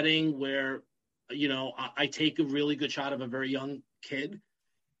a setting where, I take a really good shot of a very young kid,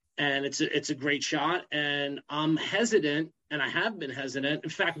 and it's a great shot, and I'm hesitant, and I have been hesitant. In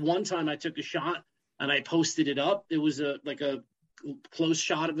fact, one time I took a shot and I posted it up. It was a close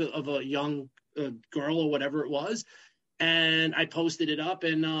shot of a young girl or whatever it was. And I posted it up,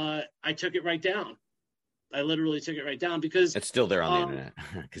 and I took it right down. I literally took it right down because it's still there on the internet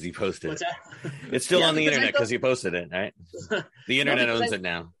because you posted what's it. That? It's still on the internet because you posted it, right? The internet owns it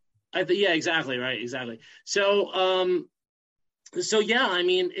now. Exactly. Right. Exactly. So yeah, I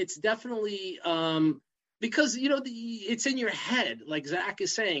mean, it's definitely because, it's in your head, like Zach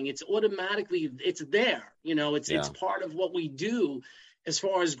is saying, it's automatically, it's there, it's part of what we do as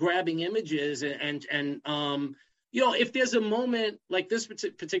far as grabbing images and if there's a moment like this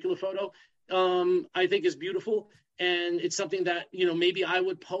particular photo, I think is beautiful, and it's something that maybe I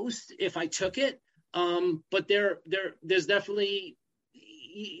would post if I took it. But there's definitely,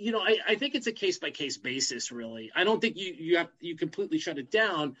 I think it's a case by case basis. Really, I don't think you completely shut it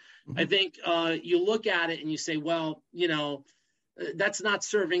down. Mm-hmm. I think you look at it and you say, well, that's not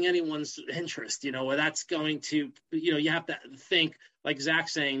serving anyone's interest, or that's going to, you have to think, like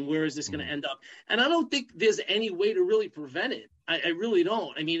Zach's saying, where is this going to end up? And I don't think there's any way to really prevent it. I really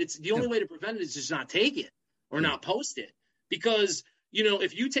don't. I mean, it's the only way to prevent it is just not take it or not post it. Because,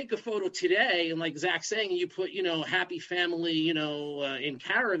 if you take a photo today and like Zach's saying, you put, happy family, in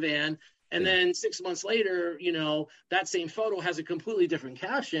caravan, and then 6 months later, that same photo has a completely different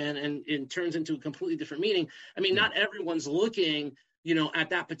caption and it turns into a completely different meaning. I mean, not everyone's looking, at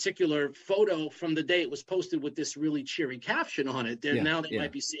that particular photo from the day it was posted with this really cheery caption on it. Now they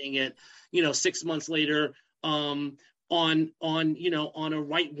might be seeing it, 6 months later, on a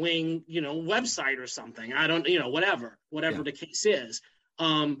right wing, website or something. I don't, whatever the case is.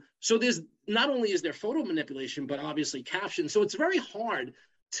 So there's not only is there photo manipulation, but obviously caption. So it's very hard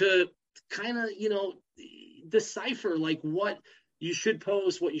to kind of, decipher like what you should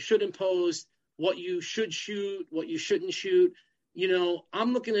post, what you shouldn't post, what you should shoot, what you shouldn't shoot.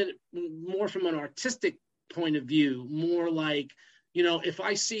 I'm looking at it more from an artistic point of view, more like, if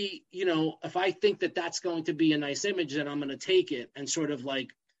I see, if I think that that's going to be a nice image, then I'm going to take it and sort of like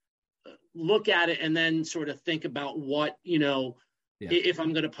look at it and then sort of think about what, if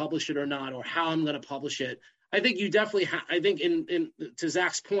I'm going to publish it or not, or how I'm going to publish it. I think you definitely I think in to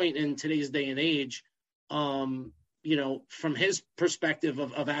Zach's point, in today's day and age, from his perspective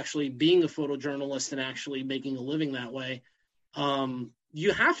of actually being a photojournalist and actually making a living that way,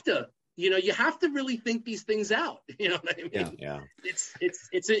 you have to really think these things out. You know what I mean? Yeah.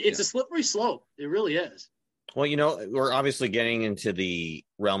 It's a slippery slope. It really is. Well, we're obviously getting into the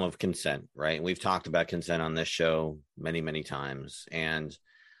realm of consent, right? And we've talked about consent on this show many, many times. And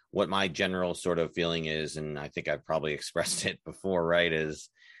what my general sort of feeling is, and I think I've probably expressed it before, right, is,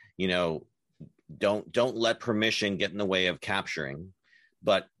 don't let permission get in the way of capturing,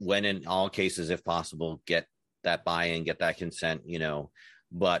 but when in all cases, if possible, get that buy-in, get that consent,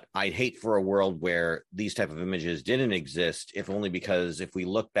 But I'd hate for a world where these type of images didn't exist, if only because if we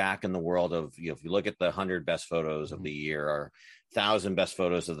look back in the world of, if you look at the 100 best photos of the year or 1,000 best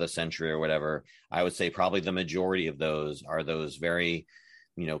photos of the century or whatever, I would say probably the majority of those are those very,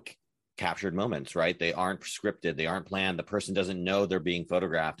 captured moments, right? They aren't scripted. They aren't planned. The person doesn't know they're being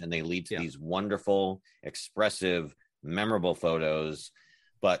photographed, and they lead to these wonderful, expressive, memorable photos.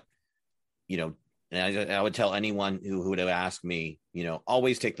 But, and I would tell anyone who would have asked me,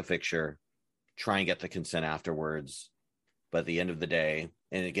 always take the picture, try and get the consent afterwards. But at the end of the day,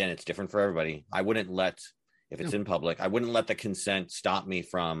 and again, it's different for everybody. I wouldn't if it's in public, I wouldn't let the consent stop me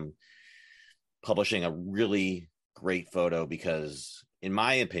from publishing a really great photo, because in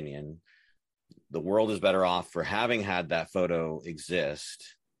my opinion, the world is better off for having had that photo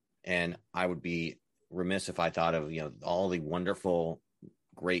exist. And I would be remiss if I thought of, all the wonderful,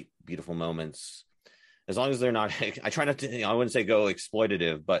 great, beautiful moments, as long as they're not, I try not to, I wouldn't say go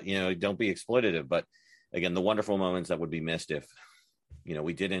exploitative, but, don't be exploitative. But again, the wonderful moments that would be missed if,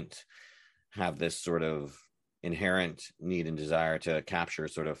 we didn't have this sort of inherent need and desire to capture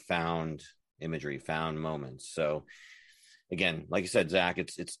sort of found imagery, found moments. So again, like you said, Zach,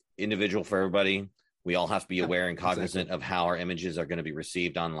 it's individual for everybody. We all have to be aware and cognizant of how our images are going to be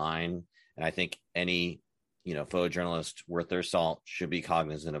received online. And I think any, photojournalist worth their salt should be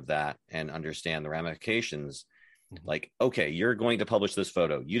cognizant of that and understand the ramifications. Like, okay, you're going to publish this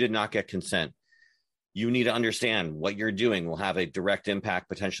photo. You did not get consent. You need to understand what you're doing will have a direct impact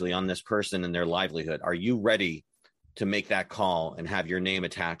potentially on this person and their livelihood. Are you ready to make that call and have your name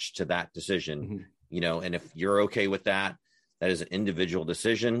attached to that decision? And if you're okay with that, that is an individual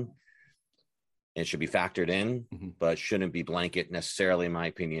decision. It should be factored in, but shouldn't be blanket necessarily, in my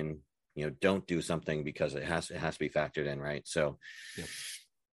opinion. Don't do something because it has to be factored in, right? So,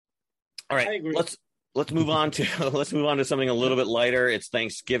 all right, let's move on to something a little bit lighter. It's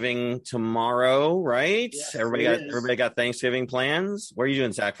Thanksgiving tomorrow, right? Yes, everybody got Thanksgiving plans. What are you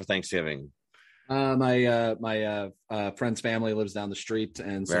doing, Zach, for Thanksgiving? My friend's family lives down the street,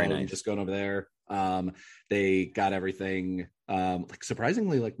 and so I'm just going over there. They got everything,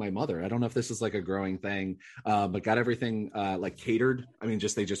 surprisingly, like my mother, I don't know if this is like a growing thing, but got everything catered. I mean,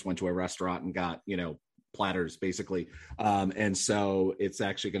 they just went to a restaurant and got, platters basically. And so it's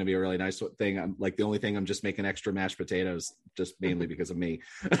actually going to be a really nice thing. I'm like, the only thing, I'm just making extra mashed potatoes, just mainly because of me,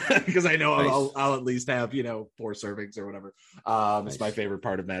 because I know I'll at least have, 4 servings or whatever. It's my favorite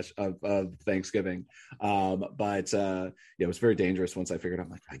part of Thanksgiving. But it was very dangerous once I figured out,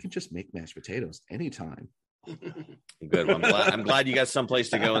 I'm like, I can just make mashed potatoes anytime. Good. Well, I'm glad you got someplace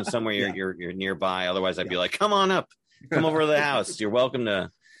to go and somewhere you're nearby. Otherwise I'd be like, come on up, come over to the house. You're welcome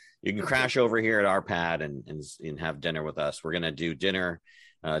to. You can crash over here at our pad and have dinner with us. We're going to do dinner,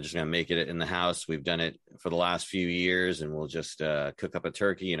 just going to make it in the house. We've done it for the last few years, and we'll just cook up a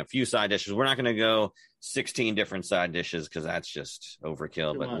turkey and a few side dishes. We're not going to go 16 different side dishes because that's just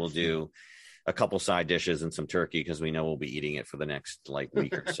overkill, but we'll do a couple side dishes and some turkey because we know we'll be eating it for the next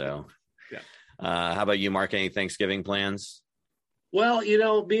week or so. How about you, Mark? Any Thanksgiving plans? Well,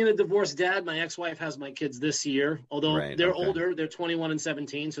 being a divorced dad, my ex-wife has my kids this year, although they're older, they're 21 and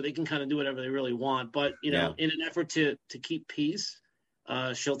 17, so they can kind of do whatever they really want. But, in an effort to keep peace,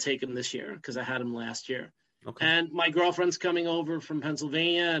 she'll take them this year because I had them last year. Okay. And my girlfriend's coming over from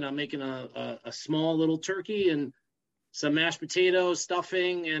Pennsylvania, and I'm making a small little turkey and some mashed potatoes,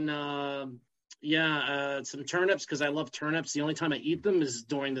 stuffing, and some turnips because I love turnips. The only time I eat them is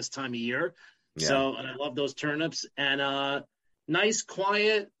during this time of year. Yeah. So, and I love those turnips. And nice,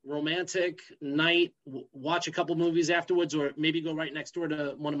 quiet, romantic night. Watch a couple movies afterwards, or maybe go right next door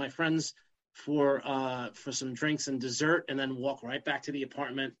to one of my friends for some drinks and dessert, and then walk right back to the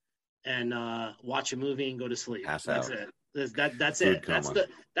apartment and watch a movie and go to sleep. That's it. That's it.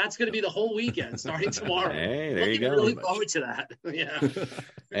 That's going to be the whole weekend starting tomorrow. Hey, there you go. Really forward to that. Yeah.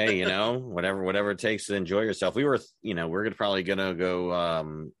 Hey, whatever it takes to enjoy yourself. We're probably gonna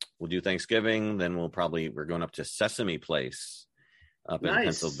go. We'll do Thanksgiving, then we're going up to Sesame Place up in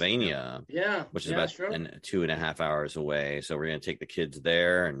Pennsylvania. Yeah. Which is about 2.5 hours away. So we're gonna take the kids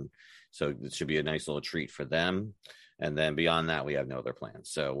there, and so it should be a nice little treat for them. And then beyond that, we have no other plans.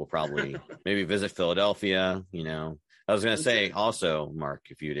 So we'll probably maybe visit Philadelphia. I was going to say also, Mark,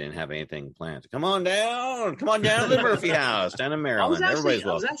 if you didn't have anything planned, come on down to the Murphy house down in Maryland. Everybody's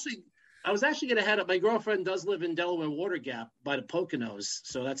welcome. I was actually going to head up. My girlfriend does live in Delaware Water Gap by the Poconos,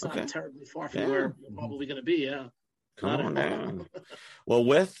 so that's not terribly far from where we're probably going to be. Yeah. Come on down. Well,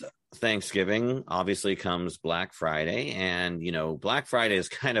 with Thanksgiving, obviously comes Black Friday, and Black Friday is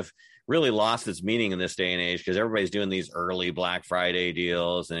kind of really lost its meaning in this day and age because everybody's doing these early Black Friday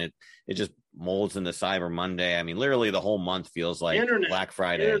deals, and it just molds into Cyber Monday. I mean, literally the whole month feels like Internet. Black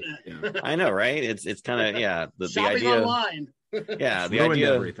Friday. Yeah. I know, right? It's kind of the Shopping idea online. the Ruined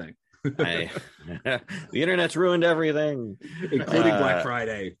idea everything, the internet's ruined everything, including Black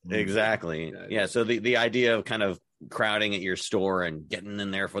Friday. Exactly. Yeah. So the idea of kind of crowding at your store and getting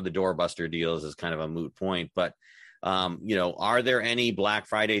in there for the doorbuster deals is kind of a moot point. But are there any Black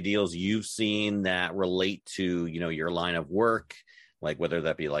Friday deals you've seen that relate to your line of work? Like whether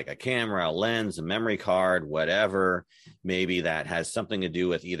that be like a camera, a lens, a memory card, whatever, maybe that has something to do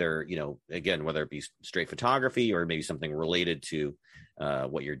with either, again, whether it be straight photography or maybe something related to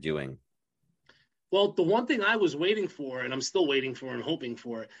what you're doing. Well, the one thing I was waiting for, and I'm still waiting for and hoping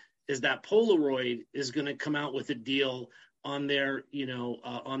for, is that Polaroid is going to come out with a deal on their,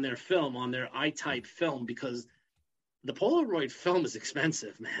 on their film, on their I-type film, because the Polaroid film is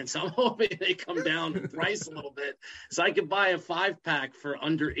expensive, man. So I'm hoping they come down in price a little bit so I could buy a 5-pack for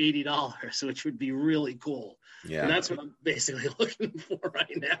under $80, which would be really cool. Yeah. And that's what I'm basically looking for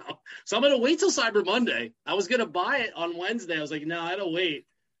right now. So I'm going to wait till Cyber Monday. I was going to buy it on Wednesday. I was like, no, I don't wait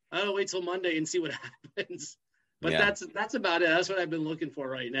till Monday and see what happens. But that's about it. That's what I've been looking for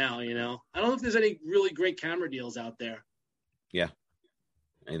right now. I don't know if there's any really great camera deals out there. Yeah.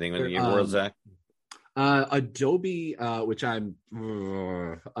 Anything in your world, Zach? Adobe, which I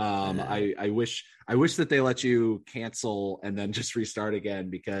wish that they let you cancel and then just restart again,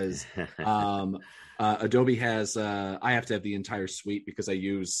 because Adobe has I have to have the entire suite because I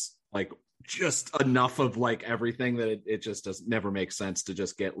use like just enough of like everything that it just does never make sense to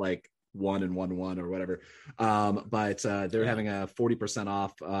just get like one or whatever. But they're having a 40%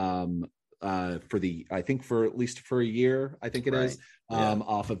 off for at least for a year, I think it is,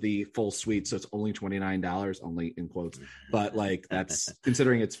 off of the full suite. So it's only $29, only in quotes, but like that's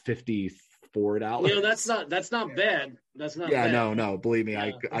considering it's $54. That's not bad. That's not bad. No, believe me,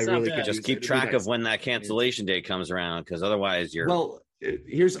 I really could just keep track of when that cancellation date comes around, because otherwise here's the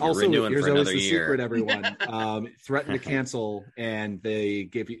year. Secret, everyone. Threaten to cancel, and they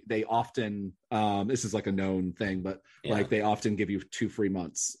often this is like a known thing, but like they often give you 2 free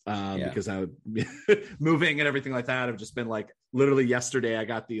months because I moving and everything like that. I've just been like, literally yesterday I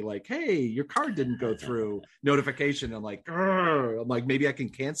got the like, hey, your card didn't go through notification. I'm like, maybe I can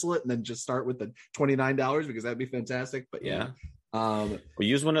cancel it and then just start with the $29 because that'd be fantastic. But we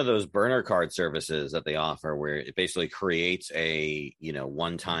use one of those burner card services that they offer where it basically creates a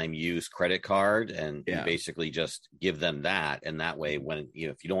one-time use credit card, and you basically just give them that, and that way when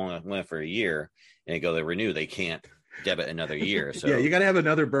if you don't want to for a year and they go to renew, they can't debit another year. So you got to have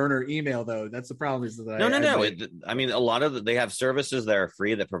another burner email though. That's the problem. Is that no. I mean, a lot of they have services that are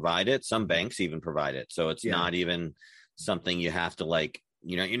free that provide it. Some banks even provide it, so it's not even something you have to like.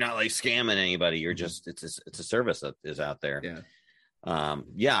 You're not like scamming anybody. You're just it's a service that is out there.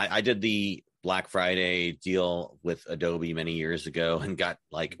 I did the Black Friday deal with Adobe many years ago and got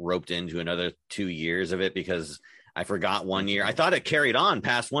like roped into another 2 years of it because I forgot 1 year. I thought it carried on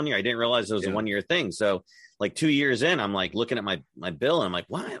past 1 year. I didn't realize it was a 1 year thing. So like 2 years in, I'm like looking at my bill and I'm like,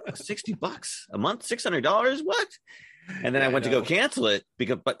 what? $60 a month, $600? What? And then I went to go cancel it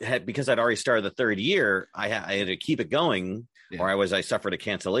because I'd already started the third year. I had to keep it going, or I suffered a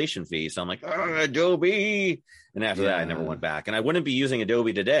cancellation fee. So I'm like, Adobe. And after that, I never went back. And I wouldn't be using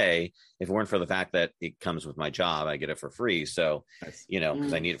Adobe today if it weren't for the fact that it comes with my job. I get it for free. So,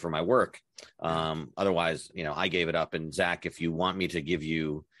 because I need it for my work. Otherwise, I gave it up. And Zach, if you want me to give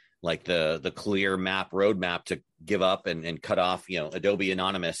you like the clear roadmap to give up and cut off, Adobe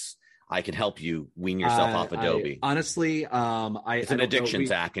Anonymous, I can help you wean yourself off Adobe. Honestly, it's an addiction,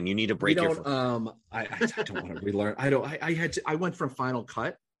 Zach, and you need to break I don't want to relearn. I went from Final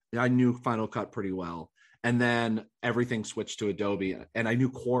Cut. I knew Final Cut pretty well, and then everything switched to Adobe, and I knew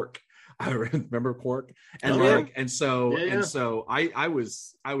Quark. I remember Quark, and so I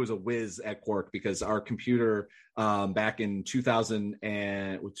was a whiz at Quark because our computer back in 2000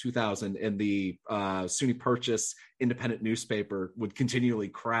 in the SUNY Purchase independent newspaper would continually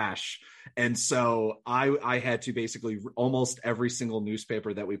crash, and so I had to basically almost every single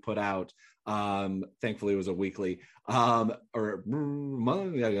newspaper that we put out. Thankfully it was a weekly or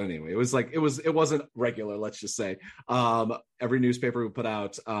anyway, it wasn't regular, let's just say. Every newspaper we put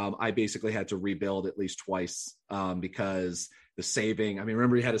out, I basically had to rebuild at least twice because the saving,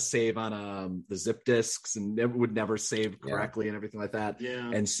 remember you had to save on the zip disks and it would never save correctly and everything like that.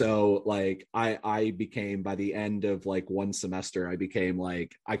 And so like I became, by the end of like one semester, I became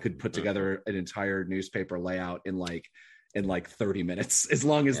like I could put together an entire newspaper layout in like 30 minutes, as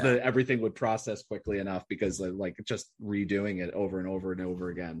long as everything would process quickly enough, because like just redoing it over and over and over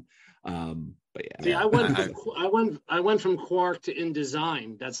again. But yeah, See, I went from Quark to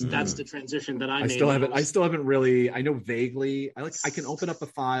InDesign. That's the transition that I made. I still haven't really. I know vaguely. I can open up a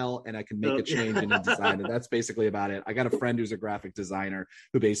file and I can make a change in InDesign, and that's basically about it. I got a friend who's a graphic designer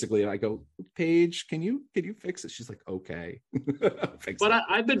who basically I go, Paige, can you fix it? She's like, okay.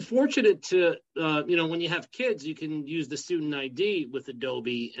 I've been fortunate to when you have kids, you can use the student ID with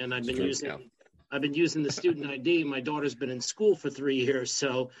Adobe, and I've been using the student ID. My daughter's been in school for 3 years,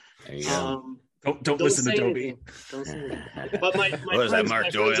 so don't listen to Adobe. Don't say anything. But my what is that, Mark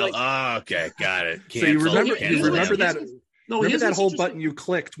Doyle? Okay, got it. So you remember that? No, remember that whole button you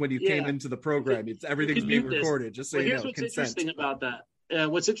clicked when you came into the program? Everything's being recorded. Just so you know. Here's what's interesting about that.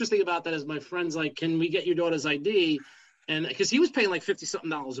 What's interesting about that is my friend's like, "Can we get your daughter's ID?" And because he was paying like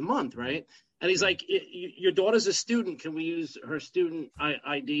 $50-something a month, right? And he's like, your daughter's a student. Can we use her student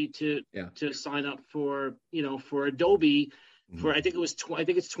ID to sign up for Adobe for, I think it's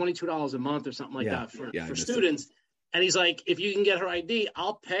 $22 a month or something like that for students. And he's like, if you can get her ID,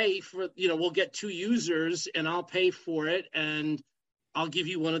 I'll pay for, we'll get 2 users and I'll pay for it. And I'll give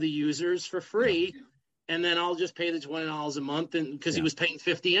you one of the users for free. And then I'll just pay the $20 a month. And because he was paying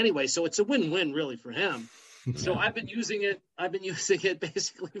 $50 anyway. So it's a win-win really for him. So I've been using it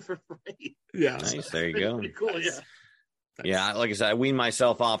basically for free. Yeah. Nice. There you go. Pretty cool. Yeah. Yeah. Like I said, I weaned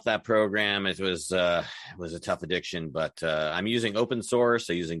myself off that program. It was a tough addiction, but I'm using open source.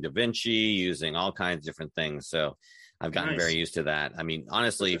 So using DaVinci, using all kinds of different things. So I've gotten very used to that. I mean,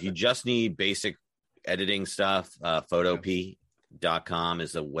 honestly, if you just need basic editing stuff, photop.com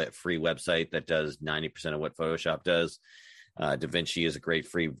is a free website that does 90% of what Photoshop does. DaVinci is a great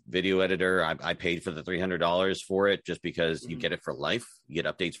free video editor. I paid for the $300 for it just because you get it for life. You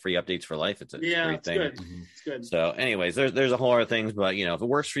get free updates for life. It's a great thing. Good. It's good. So anyways, there's a whole lot of things, but if it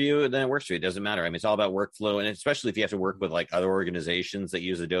works for you, then it works for you. It doesn't matter. I mean, it's all about workflow. And especially if you have to work with like other organizations that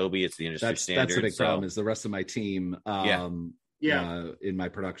use Adobe, it's the industry standard. That's the big problem is the rest of my team in my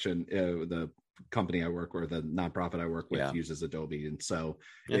production, the company I work with, the nonprofit I work with uses Adobe. And so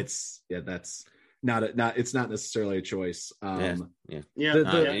it's not necessarily a choice. In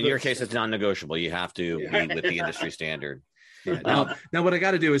your case, it's non-negotiable. You have to be with the industry standard. Now what I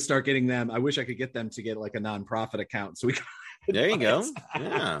got to do is start getting them. I wish I could get them to get like a nonprofit account. So we. There you go.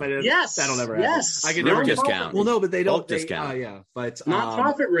 Yeah. But that'll never happen. Yes. I can never discount. Well, no, but they don't discount. But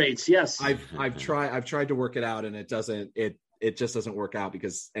nonprofit rates. Yes. I've tried to work it out, and it just doesn't work out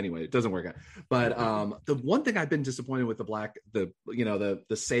because anyway, it doesn't work out. But the one thing I've been disappointed with the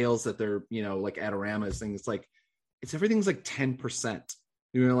sales that they're, like Adorama's thing, it's everything's like 10%.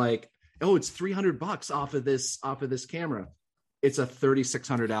 You're like, oh, it's $300 off of this camera. It's a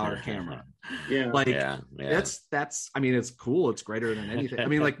 $3,600 camera. That's I mean, it's cool. It's greater than anything. I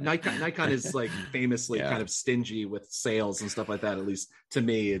mean, like Nikon is like famously kind of stingy with sales and stuff like that. At least to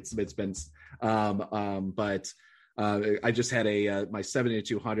me, it's been but I just had my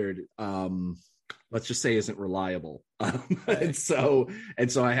 7200 let's just say isn't reliable. And so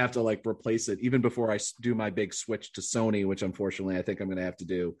I have to like replace it even before I do my big switch to Sony, which unfortunately I think I'm going to have to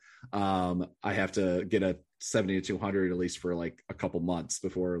do. I have to get a 7200 at least for like a couple months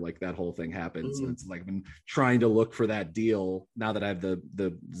before like that whole thing happens. And it's like I've been trying to look for that deal now that I have the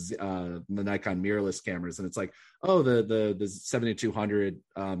Nikon mirrorless cameras, and it's like, oh, the 7200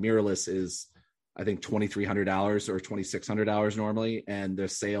 mirrorless is I think $2,300 or $2,600 normally, and the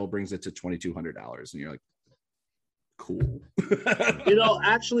sale brings it to $2,200, and you're like, cool.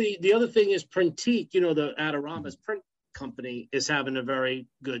 Actually, the other thing is Printique. The Adorama's print company is having a very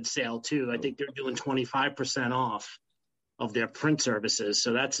good sale too. I think they're doing 25% off of their print services,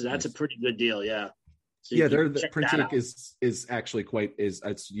 so that's a pretty good deal. Yeah. So the Printique is actually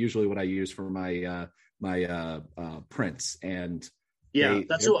it's usually what I use for my prints, and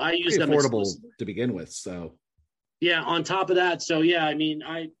that's what I use them affordable to begin with. So on top of that, I mean,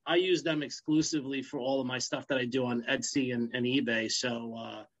 I use them exclusively for all of my stuff that I do on Etsy and eBay.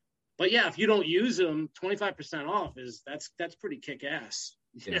 So but if you don't use them, 25% off that's pretty kick ass.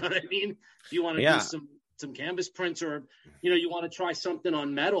 You know what I mean? If you want to do some canvas prints, or you want to try something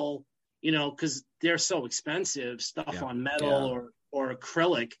on metal, because they're so expensive, stuff on metal or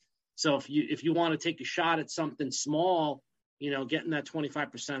acrylic. So if you want to take a shot at something small, getting that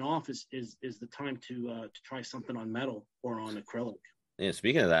 25% off is the time to try something on metal or on acrylic. Yeah,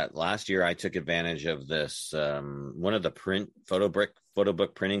 speaking of that, last year I took advantage of this. One of the photo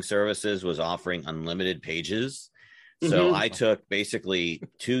book printing services was offering unlimited pages. So I took basically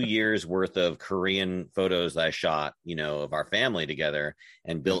 2 years worth of Korean photos that I shot, of our family together,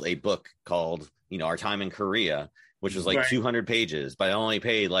 and built a book called, Our Time in Korea, which was like 200 pages, but I only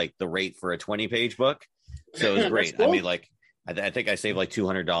paid like the rate for a 20-page book. So it was great. Cool. I mean, like, I think I saved like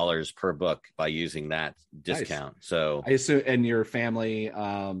 $200 per book by using that discount. Nice. So I assume, and your family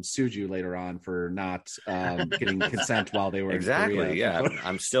sued you later on for not getting consent while they were exactly. In Korea. Yeah,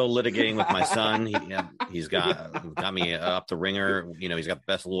 I'm still litigating with my son. He's got me up the ringer. You know, he's got the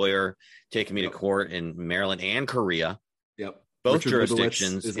best lawyer taking me to court in Maryland and Korea. Yep. Both Richard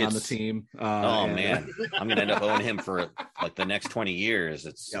jurisdictions is on the team. Man, I'm gonna end up owing him for like the next 20 years.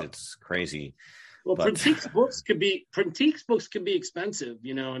 It's crazy. Well, Printique's books can be expensive.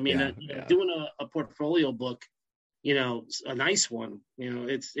 You know, I mean, doing a portfolio book, you know, a nice one, you know,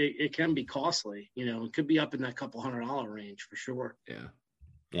 it can be costly. You know, it could be up in that couple $100 range for sure.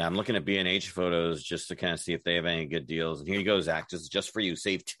 Yeah, I'm looking at B&H photos just to kind of see if they have any good deals. And here you go, Zach. This is just for you.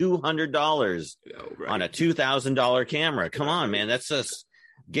 Save $200 on a $2,000 camera. Come on, man. That's just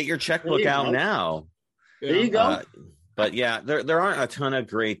get your checkbook out now. There you go. But yeah, there aren't a ton of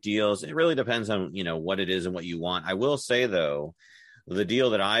great deals. It really depends on, you know, what it is and what you want. I will say, though, the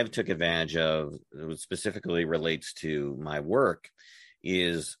deal that I've took advantage of specifically relates to my work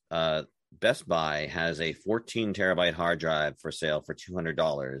is Best Buy has a 14 terabyte hard drive for sale for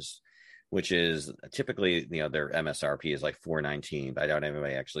 $200, which is typically, you know, their MSRP is like $419, but I doubt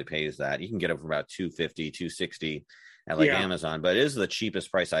anybody actually pays that. You can get it for about $250, $260 at like Amazon, but it is the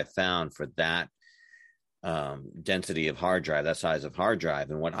cheapest price I found for that density of hard drive, that size of hard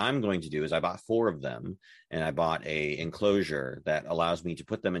drive. And what I'm going to do is I bought 4 of them, and I bought a enclosure that allows me to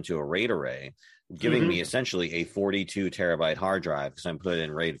put them into a RAID array, giving me essentially a 42 terabyte hard drive because I'm put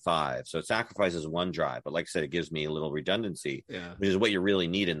in RAID 5. So it sacrifices one drive, but like I said, it gives me a little redundancy, which is what you really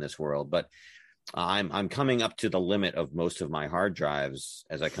need in this world. But I'm coming up to the limit of most of my hard drives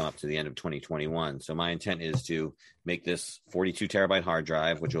as I come up to the end of 2021. So my intent is to make this 42 terabyte hard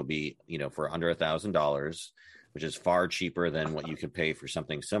drive, which will be, you know, for under $1,000, which is far cheaper than what you could pay for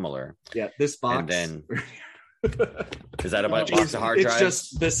something similar. Yeah, this box. And then is that a box of hard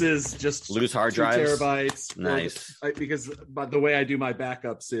drives? This is just loose hard 2 drives. Terabytes. Nice. Because the way I do my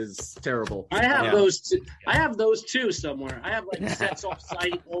backups is terrible. I have those too. I have those too somewhere. I have like sets off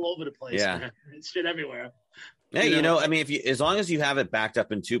site all over the place. Yeah, man. It's shit everywhere. Yeah, you know, I mean, as long as you have it backed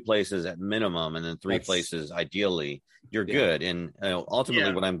up in 2 places at minimum, and then 3 places ideally, you're good. And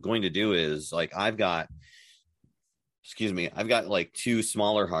ultimately, what I'm going to do is like I've got like 2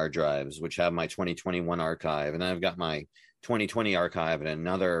 smaller hard drives, which have my 2021 archive. And then I've got my 2020 archive and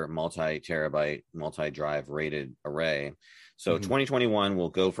another multi-terabyte, multi-drive rated array. So 2021 will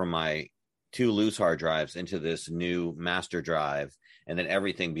go from my 2 loose hard drives into this new master drive. And then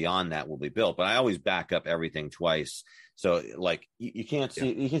everything beyond that will be built. But I always back up everything twice. So like you can't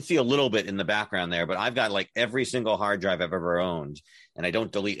see, you can see a little bit in the background there, but I've got like every single hard drive I've ever owned, and I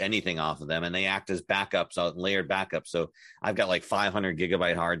don't delete anything off of them, and they act as backups, layered backups. So I've got like 500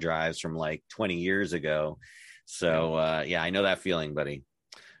 gigabyte hard drives from like 20 years ago. So I know that feeling, buddy.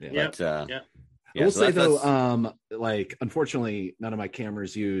 I will say though, like unfortunately, none of my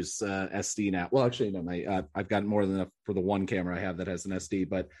cameras use SD now. Well, actually, no, I've got more than enough for the one camera I have that has an SD.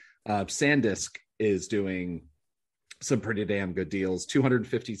 But SanDisk is doing some pretty damn good deals.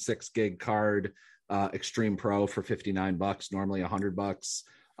 256 gig card, Extreme Pro for $59, normally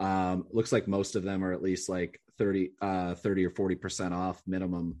 $100. Looks like most of them are at least like 30 or 40% off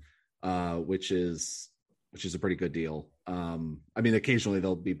minimum, which is a pretty good deal. I mean, occasionally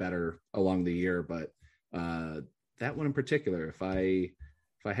they'll be better along the year, but that one in particular, if I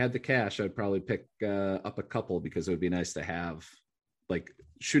had the cash, I'd probably pick up a couple, because it would be nice to have, like,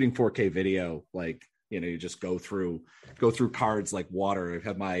 shooting 4K video. Like, you know, you just go through cards like water. I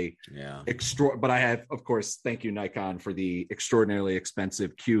have my but I have, of course, thank you Nikon for the extraordinarily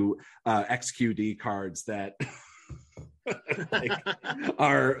expensive XQD cards that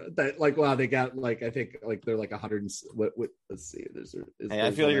wow, they got like, I think like they're like 100. Let's see. Hey,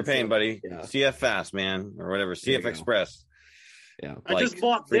 I feel your pain, buddy. Yeah. CF Fast, man, or whatever. CF Express. Yeah, I just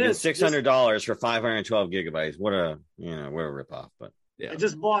bought this $600 for 512 gigabytes. What a ripoff. But I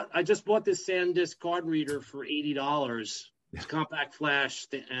just bought this SanDisk card reader for $80. It's compact flash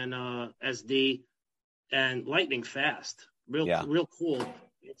and SD and lightning fast. Real cool.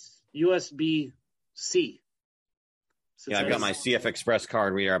 It's USB-C. So I've got my CF Express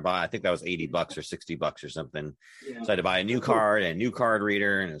card reader I bought. I think that was $80 or $60 or something. Yeah. So I had to buy a new card and a new card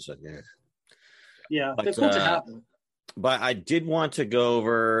reader, and it's like, that's what happened. But I did want to go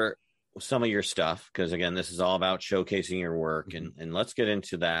over some of your stuff, because again, this is all about showcasing your work, and let's get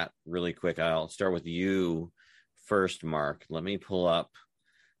into that really quick. I'll start with you first, Mark. Let me pull up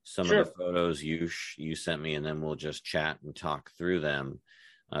some of the photos you sent me, and then we'll just chat and talk through them.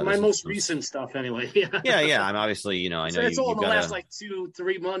 My most recent stuff, anyway. Yeah. I'm obviously, I know it's all in the last like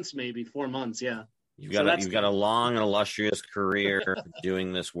 2-3 months, maybe 4 months. Yeah. You've got a long and illustrious career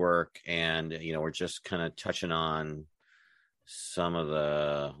doing this work, and we're just kind of touching on some of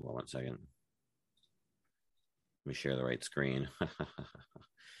the. Well, 1 second. Let me share the right screen.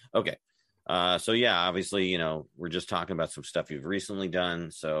 Okay. So yeah, obviously, we're just talking about some stuff you've recently done.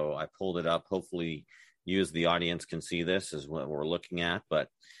 So I pulled it up. Hopefully you as the audience can see this is what we're looking at, but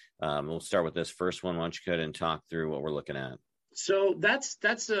we'll start with this first one. Why don't you go ahead and talk through what we're looking at? So that's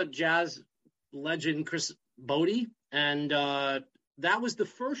a jazz legend, Chris Bode. And that was the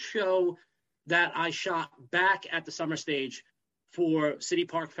first show that I shot back at the Summer Stage for City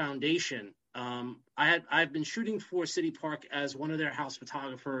Park Foundation. I've been shooting for City Park as one of their house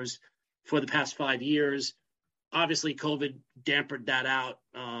photographers for the past 5 years. Obviously, COVID dampened that out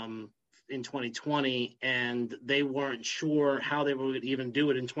in 2020, and they weren't sure how they would even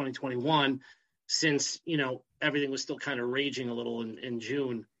do it in 2021, since everything was still kind of raging a little in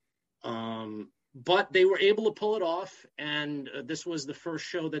June. But they were able to pull it off, and this was the first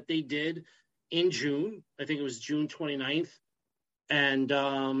show that they did in June. I think it was June 29th. And,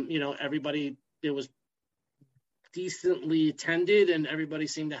 everybody, it was decently attended, and everybody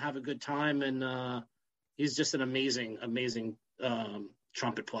seemed to have a good time. And he's just an amazing, amazing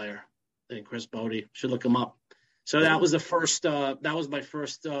trumpet player. I think Chris Bode, should look him up. So that was my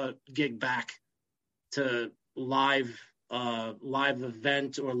first gig back to live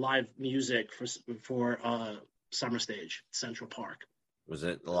event or live music for Summer Stage, Central Park. Was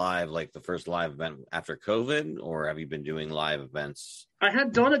it live, like the first live event after COVID, or have you been doing live events? I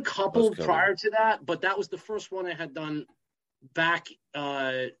had done a couple prior to that, but that was the first one I had done back.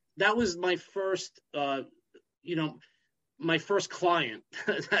 That was my first, my first client,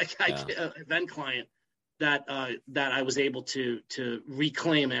 event client that I was able to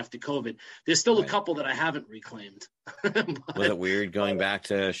reclaim after COVID. There's still a couple that I haven't reclaimed. Was it weird going back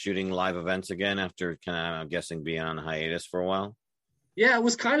to shooting live events again after I'm guessing being on hiatus for a while? Yeah, it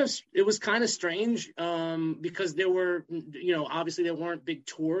was kind of strange because there were, obviously there weren't big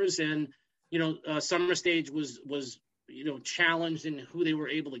tours, and Summer Stage was challenged in who they were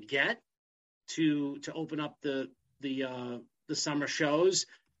able to get to open up the summer shows,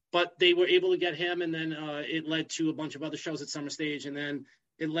 but they were able to get him, and then it led to a bunch of other shows at Summer Stage, and then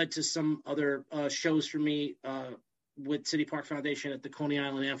it led to some other shows for me with City Park Foundation at the Coney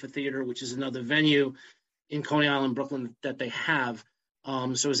Island Amphitheater, which is another venue in Coney Island, Brooklyn, that they have. So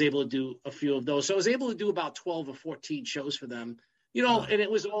I was able to do a few of those. So I was able to do about 12 or 14 shows for them, and it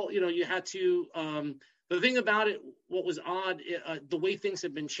was all, you had to, the thing about it, what was odd, the way things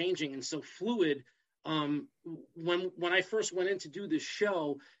have been changing and so fluid. When I first went in to do this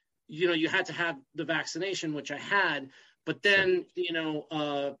show, you had to have the vaccination, which I had, but then,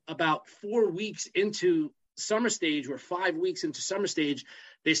 about 4 weeks into Summer Stage or 5 weeks into Summer Stage,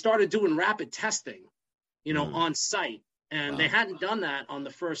 they started doing rapid testing, on site. And they hadn't done that on the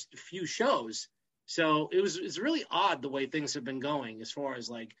first few shows. So it's really odd the way things have been going as far as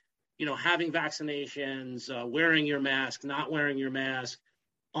having vaccinations, wearing your mask, not wearing your mask,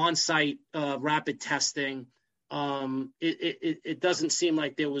 on-site rapid testing. It doesn't seem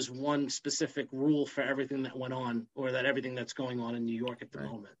like there was one specific rule for everything that went on, or that everything that's going on in New York at the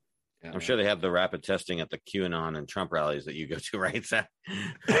moment. I'm sure they have the rapid testing at the QAnon and Trump rallies that you go to, right, Zach?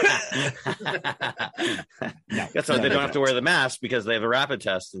 That's why they don't have to wear the mask, because they have a rapid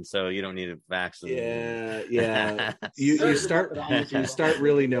test, and so you don't need a vaccine. Yeah. You start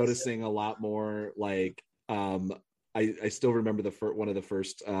really noticing a lot more. I still remember one of the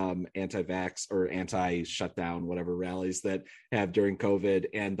first anti-vax or anti-shutdown, whatever, rallies that have during COVID,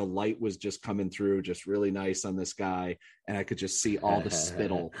 and the light was just coming through just really nice on this guy, and I could just see all the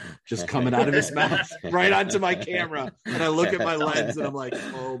spittle just coming out of his mouth right onto my camera, and I look at my lens and I'm like,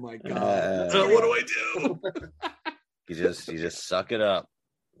 oh my god, what do I do? You just suck it up.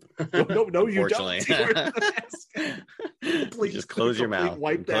 No, you don't. Please just close your mouth,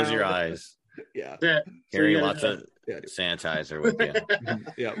 close your eyes. Yeah. Carry lots of sanitizer with you.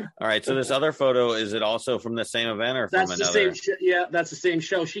 Yeah. All right. So this other photo, is it also from the same event or from another? That's the same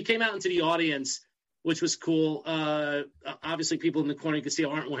show. She came out into the audience, which was cool. Obviously, people in the corner you could see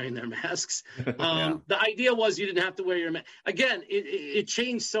aren't wearing their masks. The idea was you didn't have to wear your mask. Again, it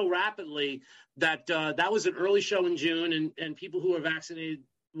changed so rapidly that that was an early show in June, and people who were vaccinated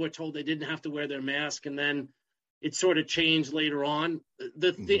were told they didn't have to wear their mask, and then it sort of changed later on.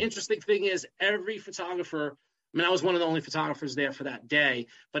 The interesting thing is every photographer, I was one of the only photographers there for that day,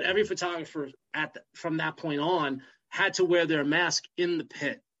 but every photographer from that point on had to wear their mask in the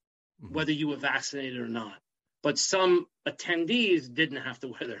pit, whether you were vaccinated or not. but some attendees didn't have to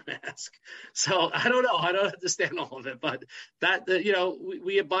wear their mask. So I don't know. I don't understand all of it, but that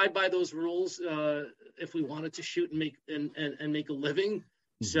we abide by those rules if we wanted to shoot and make a living.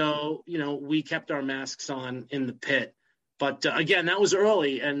 Mm-hmm. So we kept our masks on in the pit. But again, that was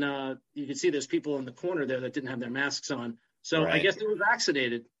early, and you can see there's people in the corner there that didn't have their masks on. So right. I guess they were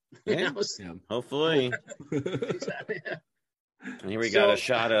vaccinated. Yeah. Hopefully. Exactly. Yeah. And here we got a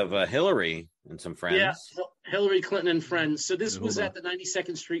shot of Hillary and some friends. Yeah, Hillary Clinton and friends. So this was at the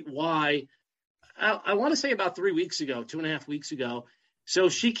 92nd Street Y. I want to say about 3 weeks ago, 2.5 weeks ago. So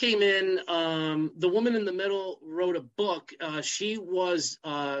she came in. The woman in the middle wrote a book. She was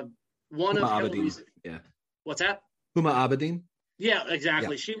one of Hillary's. Yeah. What's that? Huma Abedin? Yeah,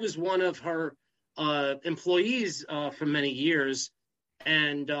 exactly. Yeah. She was one of her employees for many years.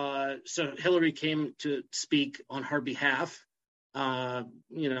 And so Hillary came to speak on her behalf, at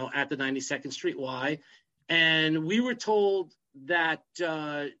the 92nd Street Y. And we were told that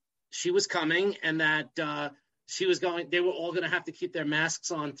she was coming and that they were all going to have to keep their masks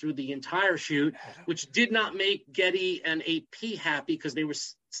on through the entire shoot, which did not make Getty and AP happy because they were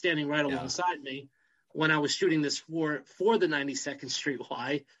standing right alongside me when I was shooting this for the 92nd Street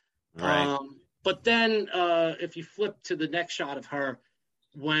Y. Right. But then if you flip to the next shot of her,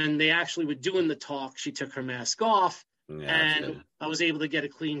 when they actually were doing the talk, she took her mask off, and I was able to get a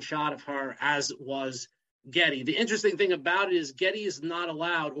clean shot of her, as was Getty. The interesting thing about it is Getty is not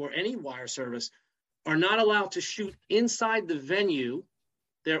allowed, or any wire service, are not allowed to shoot inside the venue.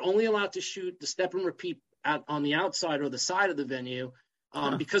 They're only allowed to shoot the step and repeat out on the outside or the side of the venue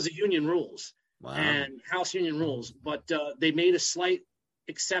because of union rules and house union rules. But they made a slight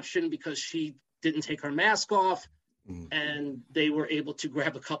exception because she didn't take her mask off. And they were able to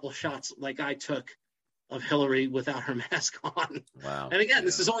grab a couple of shots like I took of Hillary without her mask on. Wow. And again,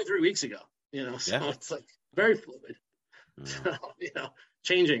 this is only 3 weeks ago, so it's like very fluid. So,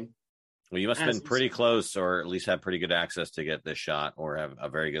 changing. Well, you must have been pretty close, or at least have pretty good access to get this shot, or have a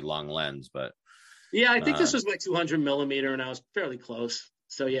very good long lens. But yeah, I think this was my 200 millimeter, and I was fairly close.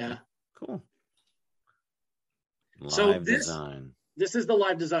 So yeah. Cool. Live design. This is the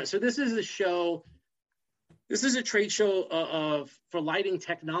live design. So this is a show. This is a trade show for lighting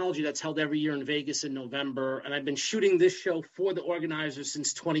technology that's held every year in Vegas in November. And I've been shooting this show for the organizers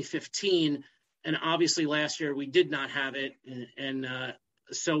since 2015. And obviously last year we did not have it.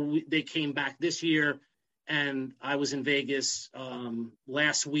 So they came back this year. And I was in Vegas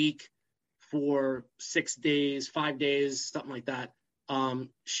last week for 6 days, 5 days, something like that,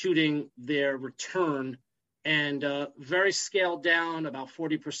 shooting their return. And very scaled down, about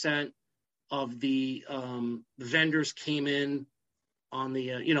 40%. Of the vendors came in on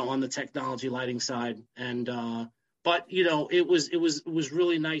the on the technology lighting side, and but it was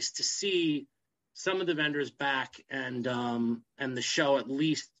really nice to see some of the vendors back and the show at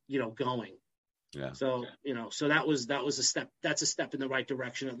least going. Yeah. So so that was a step. That's a step in the right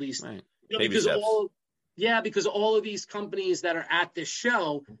direction at least. Right. Because all of these companies that are at this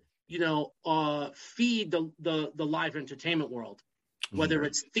show, feed the live entertainment world. Whether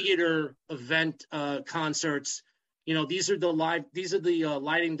it's theater, event, concerts, these are the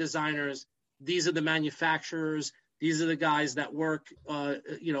lighting designers. These are the manufacturers. These are the guys that work,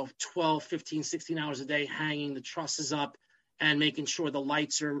 12, 15, 16 hours a day, hanging the trusses up and making sure the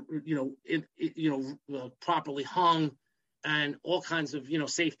lights are, properly hung, and all kinds of,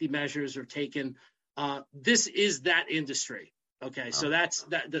 safety measures are taken. This is that industry. Okay. So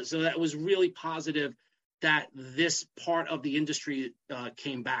so that was really positive that this part of the industry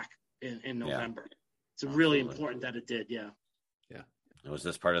came back in November. It's really important that it did. Yeah. Was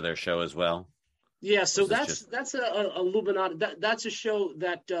this part of their show as well? Yeah. So that's a Illuminati. That's a show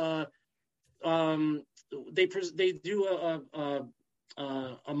that they do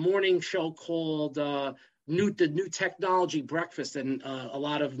a morning show called the New Technology Breakfast, and a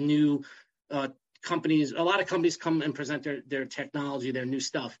lot of companies come and present their technology, their new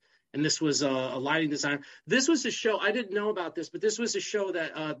stuff. And this was a lighting designer. This was a show, I didn't know about this, but this was a show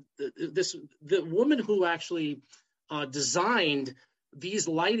that the woman who actually designed these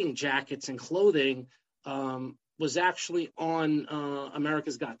lighting jackets and clothing was actually on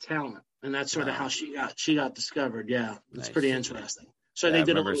America's Got Talent. And that's sort of how she got discovered. Yeah, it's pretty interesting. So they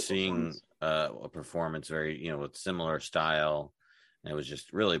did. I remember seeing a performance very, with similar style. And it was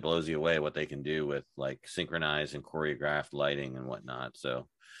just really blows you away what they can do with like synchronized and choreographed lighting and whatnot. So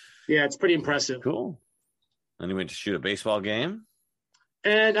yeah, it's pretty impressive. Cool. And you went to shoot a baseball game?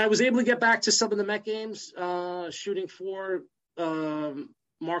 And I was able to get back to some of the Met games, shooting for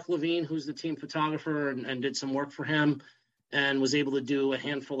Mark Levine, who's the team photographer, and did some work for him, and was able to do a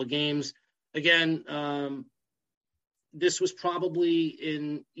handful of games. Again, this was probably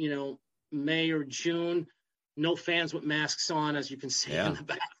in, May or June. No fans with masks on, as you can see in the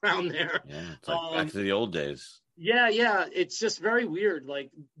background there. Yeah, it's like back to the old days. Yeah. It's just very weird. Like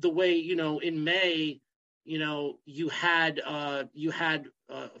the way, in May, you had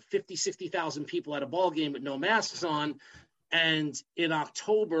 50, 60,000 people at a ball game with no masks on. And in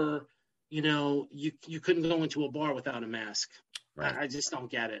October, you couldn't go into a bar without a mask. Right. I just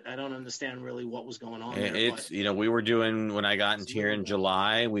don't get it. I don't understand really what was going on there. It's, we were doing, when I got into here in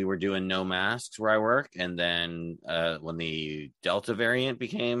July, we were doing no masks where I work. And then when the Delta variant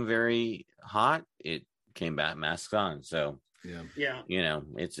became very hot, it came back masks on. So, yeah.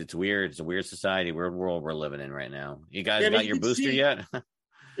 It's weird. It's a weird society, weird world we're living in right now. You guys got your booster yet?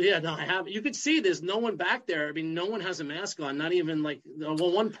 Yeah, no, I haven't. You could see there's no one back there. I mean, no one has a mask on. Not even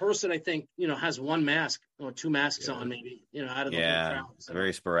one person, I think, has one mask or two masks on, maybe, out of the whole crowd. So,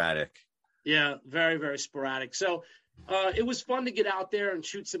 very sporadic. Yeah, very, very sporadic. So it was fun to get out there and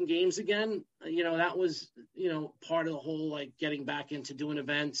shoot some games again. That was, part of the whole, getting back into doing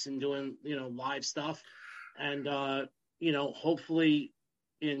events and doing, live stuff. And, hopefully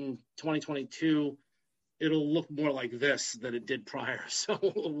in 2022, it'll look more like this than it did prior. So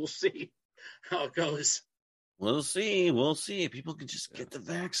we'll see how it goes. We'll see. People can just get the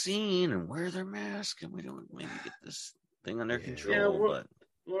vaccine and wear their mask, and we don't maybe get this thing under control.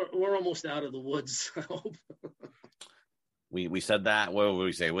 We're almost out of the woods, I hope. We said that. What did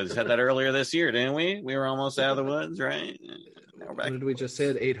we say? We said that earlier this year, didn't we? We were almost out of the woods, right? What did we just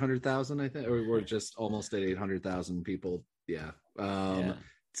say? 800,000, I think, or we're just almost at 800,000 people. Yeah.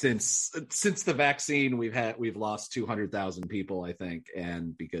 Since the vaccine, we've lost 200,000 people, I think,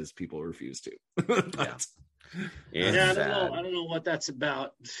 and because people refuse to. I don't know what that's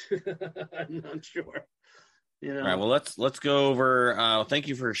about. I'm not sure. All right, well, let's go over. Thank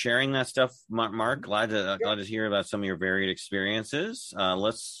you for sharing that stuff, Mark. Glad to hear about some of your varied experiences.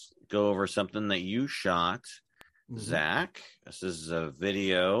 Let's go over something that you shot, Zach. This is a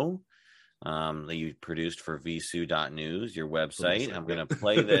video that you produced for vsu.news, your website. I'm going to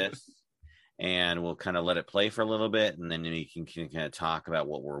play this, and we'll kind of let it play for a little bit, and then you can kind of talk about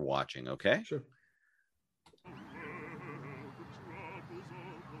what we're watching, okay? Sure.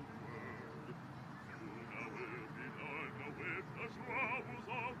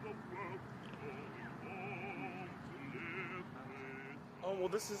 Well,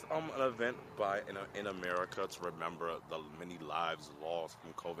 this is an event in America to remember the many lives lost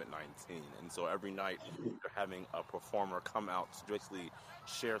from COVID-19. And so every night they're having a performer come out to basically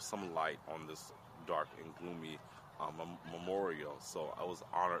share some light on this dark and gloomy memorial. So I was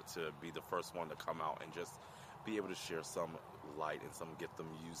honored to be the first one to come out and just be able to share some light and get the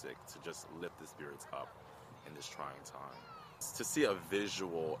music to just lift the spirits up in this trying time. To see a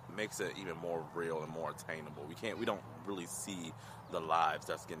visual makes it even more real and more attainable. We don't really see the lives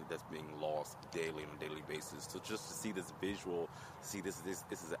that's being lost daily on a daily basis. So just to see this visual, see this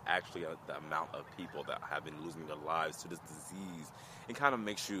is actually the amount of people that have been losing their lives to this disease, it kind of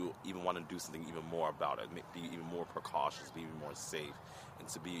makes you even want to do something even more about it, be even more precautious, be even more safe, and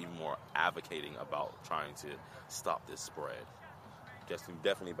to be even more advocating about trying to stop this spread.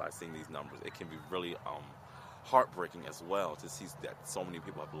 Definitely by seeing these numbers, it can be really heartbreaking as well to see that so many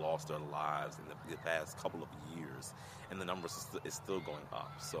people have lost their lives in the past couple of years, and the numbers is still going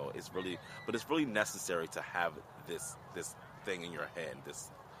up. So it's really necessary to have this thing in your head,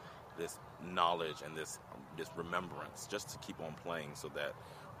 this knowledge and this remembrance, just to keep on playing, so that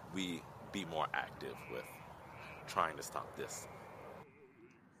we be more active with trying to stop this.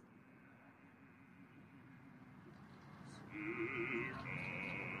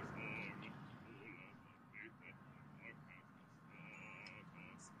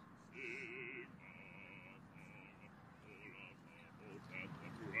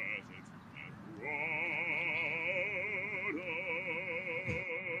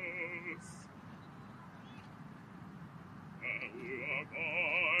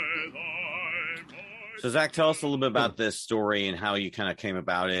 So Zach, tell us a little bit about this story and how you kind of came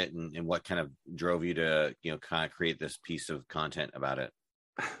about it, and what kind of drove you to, kind of create this piece of content about it.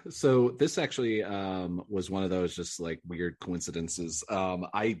 So this actually was one of those just weird coincidences.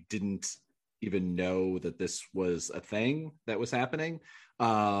 I didn't even know that this was a thing that was happening.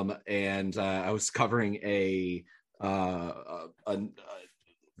 And I was covering a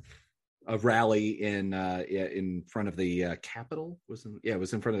rally in front of the Capitol. It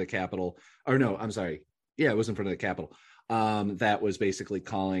was in front of the Capitol. Or no, I'm sorry. Yeah, it was in front of the Capitol. That was basically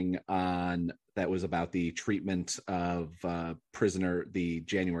that was about the treatment of the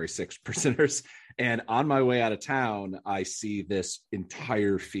January 6th prisoners. And on my way out of town, I see this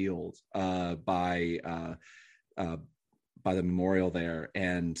entire field by memorial there,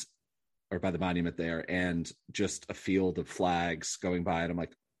 or by the monument there, and just a field of flags going by, and I'm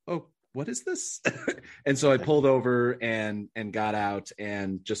like, oh, what is this? And so I pulled over and got out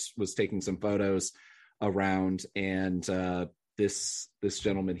and just was taking some photos around, and this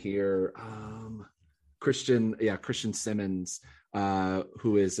gentleman here, Christian Simmons,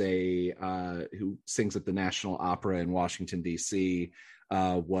 who is who sings at the National Opera in Washington D.C.,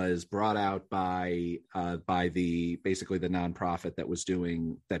 was brought out by basically the nonprofit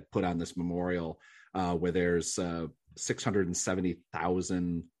that put on this memorial, where there's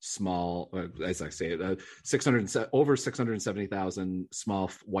 670,000 small, as I say, over 670,000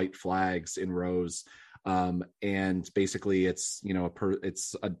 small white flags in rows. And basically it's,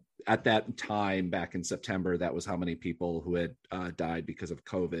 at that time back in September, that was how many people who had died because of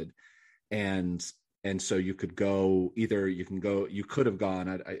COVID. And so you could go, you could have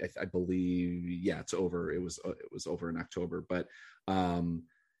gone, I believe, it's over. It was over in October, but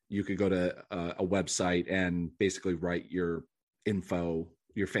you could go to a website and basically write your info,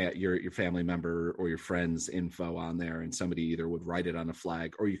 your family member or your friend's info on there, and somebody either would write it on a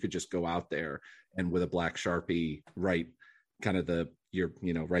flag, or you could just go out there and with a black Sharpie write kind of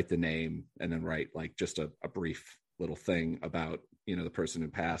write the name, and then write like just a brief little thing about the person who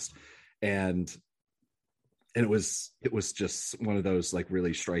passed. And it was just one of those like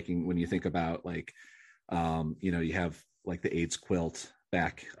really striking when you think about like you have like the AIDS quilt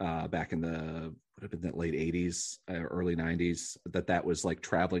back in the, would have been the late 80s, early 90s, that was like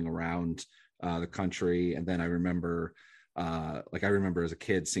traveling around the country. And then I remember as a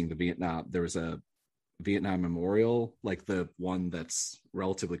kid seeing there was a Vietnam memorial, like the one that's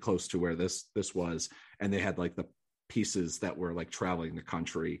relatively close to where this was, and they had like the pieces that were like traveling the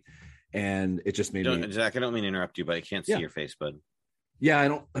country, and it just made me. Zach, I don't mean to interrupt you, but I can't see your face, bud. Yeah, I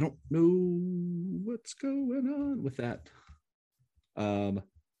don't know what's going on with that. One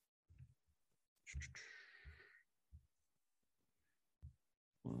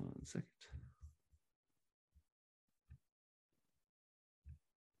second.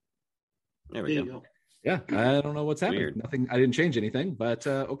 There we go. Yeah, I don't know what's happening. Weird. Nothing. I didn't change anything, but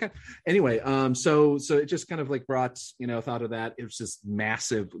okay. Anyway, so it just kind of like brought thought of that. It was just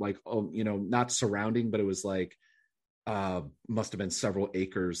massive, like not surrounding, but it was like must have been several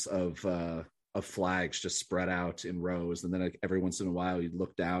acres of flags just spread out in rows, and then like every once in a while you'd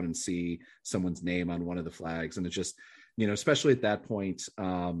look down and see someone's name on one of the flags, and it just especially at that point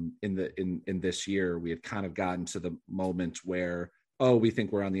in this year, we had kind of gotten to the moment where we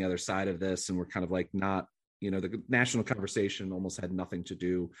think we're on the other side of this, and we're kind of like not, the national conversation almost had nothing to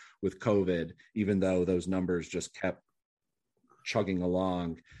do with COVID, even though those numbers just kept chugging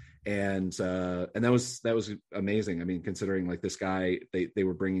along. And that was amazing. I mean, considering like this guy, they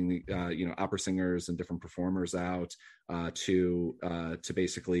were bringing opera singers and different performers out to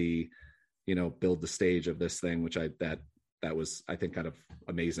basically build the stage of this thing, which that was, I think, kind of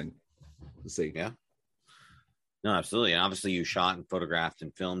amazing to see. Yeah. No, absolutely. And obviously you shot and photographed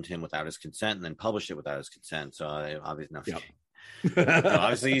and filmed him without his consent, and then published it without his consent. So obviously,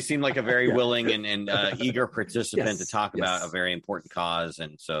 obviously you seem like a very willing and eager participant to talk about a very important cause.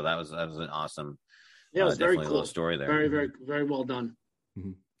 And so that was an awesome, it was very cool little story there. Very, very, very well done.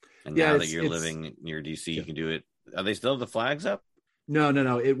 Mm-hmm. And now that you're living near DC, you can do it. Are they still have the flags up?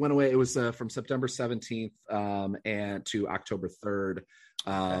 No. It went away. It was from September 17th and to October 3rd.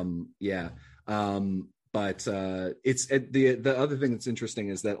 But it's the other thing that's interesting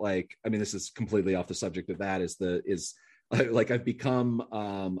is that, like, I mean, this is completely off the subject of that, is like I've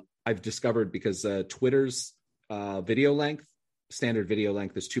discovered, because Twitter's standard video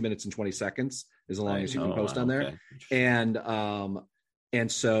length is 2 minutes and 20 seconds, as long as you can post on there. And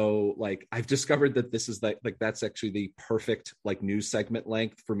so like I've discovered that this is like that's actually the perfect like news segment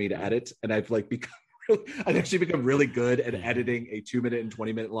length for me to edit, and I've actually become really good at editing a 2 minute and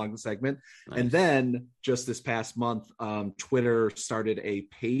 20 minute long segment. Nice. And then just this past month, Twitter started a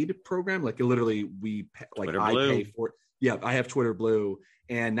paid program. Like literally pay for, I have Twitter Blue,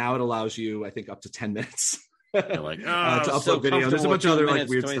 and now it allows you, I think, up to 10 minutes to upload video. There's a bunch of other like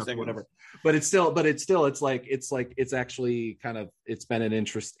weird stuff, whatever. But it's actually kind of, it's been an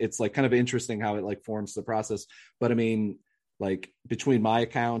interest. It's like kind of interesting how it like forms the process. But I mean, like between my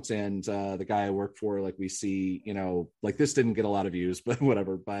account and the guy I work for, like we see, like this didn't get a lot of views, but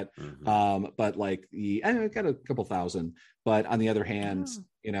whatever. But but like I got a couple thousand. But on the other hand,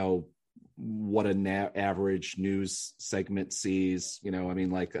 what an average news segment sees, I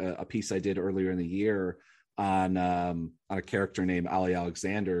mean, like a piece I did earlier in the year on a character named Ali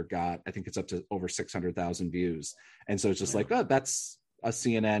Alexander got, I think it's up to over 600,000 views. And so it's just like, that's a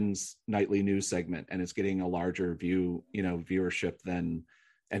CNN's nightly news segment, and it's getting a larger viewership than,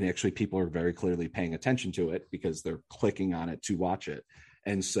 and actually people are very clearly paying attention to it because they're clicking on it to watch it.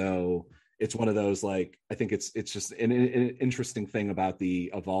 And so it's one of those, like, I think it's just an interesting thing about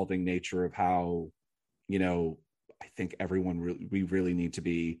the evolving nature of how, I think we really need to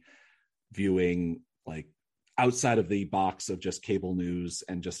be viewing, like, outside of the box of just cable news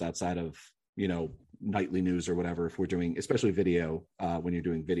and just outside of, nightly news or whatever, if we're doing, especially video, when you're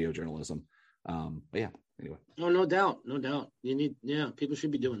doing video journalism. But yeah, anyway. Oh, no doubt. People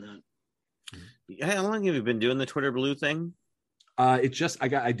should be doing that. How long have you been doing the Twitter Blue thing? I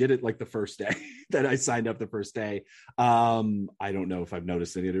did it like the first day that I signed up the first day. I don't know if I've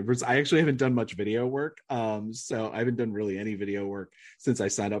noticed any difference. I actually haven't done much video work. So I haven't done really any video work since I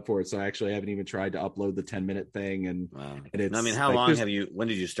signed up for it. So I actually haven't even tried to upload the 10-minute thing. And, wow. And it's, I mean, how long when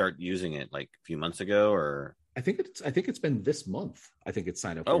did you start using it? Like a few months ago, or? I think it's been this month. I think it's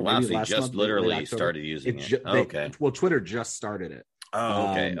signed up. Oh, wow. So you just literally started using it. Okay. Well, Twitter just started it.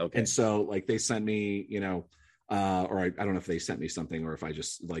 Oh, okay. Okay. And so, like, they sent me, or I don't know if they sent me something or if I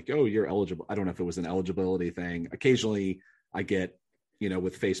just like, oh, you're eligible. I don't know if it was an eligibility thing. Occasionally I get,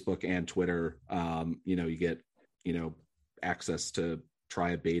 with Facebook and Twitter, you get, access to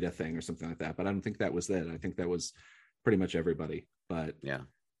try a beta thing or something like that. But I don't think that was it. I think that was pretty much everybody. But yeah,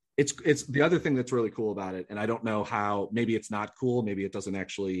 it's the other thing that's really cool about it. And I don't know how, maybe it's not cool. Maybe it doesn't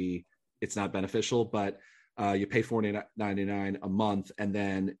actually, it's not beneficial, but you pay $4.99 a month. And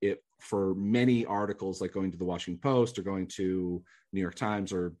then for many articles, like going to the Washington Post or going to New York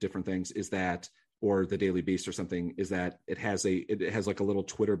Times or different things, or the Daily Beast or something, is that it has like a little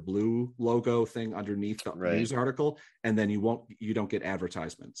Twitter Blue logo thing underneath the news article. And then you don't get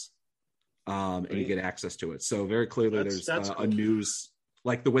advertisements, and you get access to it. So very clearly there's cool. A news,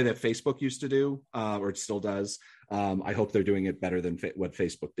 like the way that Facebook used to do, or it still does. I hope they're doing it better than what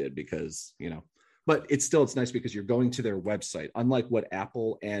Facebook did, because, but it's nice because you're going to their website, unlike what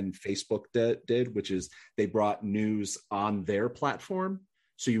Apple and Facebook did, which is they brought news on their platform.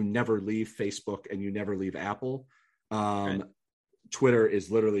 So you never leave Facebook and you never leave Apple. Right. Twitter is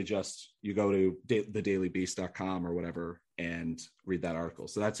literally just, you go to thedailybeast.com or whatever and read that article.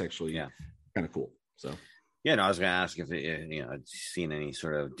 So that's actually kind of cool. So. Yeah, no, I was going to ask if I'd seen any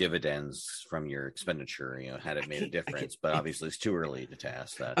sort of dividends from your expenditure. Had it made a difference? But obviously, it's too early to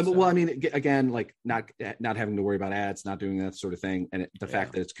ask that. Well, I mean, again, like not having to worry about ads, not doing that sort of thing, and the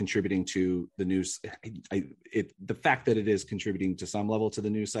fact that it's contributing to the news, the fact that it is contributing to some level to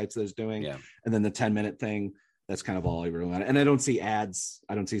the news sites that it's doing, and then the 10-minute thing. That's kind of all I really want. And I don't see ads.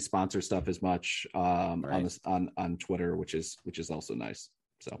 I don't see sponsor stuff as much on Twitter, which is also nice.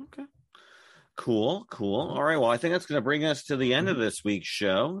 So okay. Cool. All right. Well, I think that's going to bring us to the end of this week's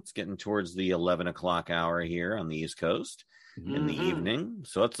show. It's getting towards the 11 o'clock hour here on the East Coast in the evening.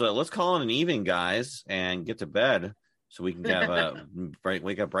 So let's call it an evening, guys, and get to bed so we can have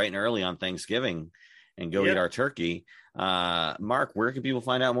wake up bright and early on Thanksgiving and go eat our turkey. Mark, where can people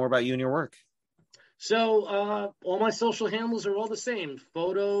find out more about you and your work? So all my social handles are all the same.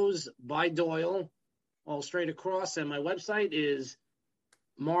 Photos by Doyle, all straight across. And my website is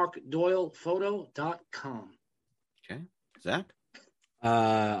markdoylephoto.com. Okay. Zach?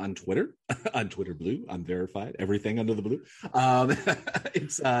 On Twitter, on Twitter Blue, I'm verified. Everything under the blue.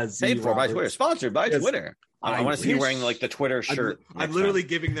 It's paid for by Twitter, sponsored by Twitter. I want to see you wearing like the Twitter shirt. I'm literally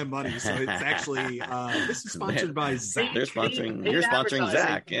giving them money, so it's actually this is sponsored by Zach. You're sponsoring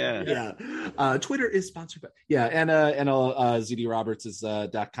Zach. Yeah. Twitter is sponsored by and ZDRoberts is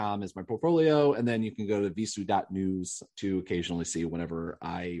 .com is my portfolio, and then you can go to visu.news to occasionally see whenever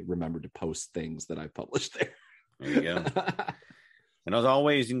I remember to post things that I published there. There you go. And as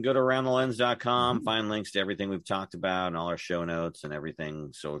always, you can go to aroundthelens.com, find links to everything we've talked about and all our show notes and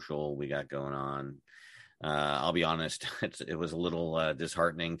everything social we got going on. I'll be honest, it was a little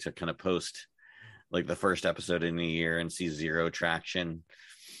disheartening to kind of post like the first episode in the year and see zero traction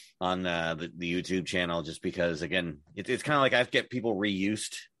on the YouTube channel, just because, again, it's kind of like I have to get people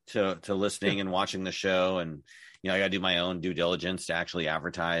reused to listening and watching the show. And, I got to do my own due diligence to actually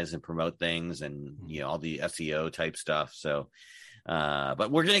advertise and promote things and, all the SEO type stuff. So,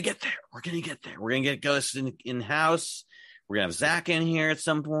 but we're going to get there. We're going to get Ghost in-house. We're going to have Zach in here at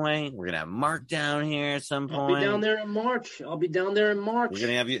some point. We're going to have Mark down here at some point. I'll be down there in March. We're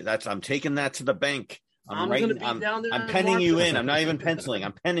going to have you. I'm taking that to the bank. I'm penning you in. I'm not even penciling.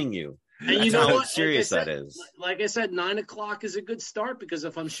 I'm penning you. And that's how serious that is. Like I said, 9 o'clock is a good start, because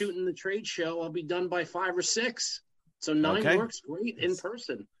if I'm shooting the trade show, I'll be done by 5 or 6. So 9 works great in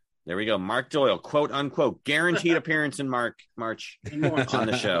person. There we go. Mark Doyle, quote unquote, guaranteed appearance in March on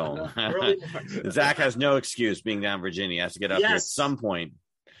the show. Zach has no excuse being down in Virginia. He has to get up here at some point.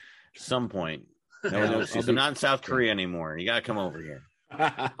 No excuse. I'm not in South Korea anymore. You got to come over here.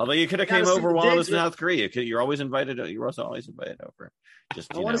 Although you could have came over while I was in South Korea. You're always invited. You're also always invited over.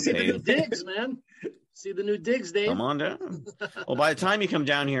 Just I want to see the new digs, man. See the new digs, Dave. Come on down. Well, by the time you come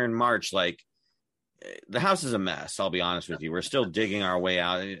down here in March, like, the house is a mess. I'll be honest with you. We're still digging our way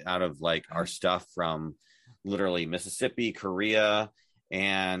out of like our stuff from literally Mississippi, Korea,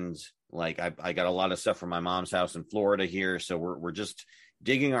 and like I got a lot of stuff from my mom's house in Florida here. So we're just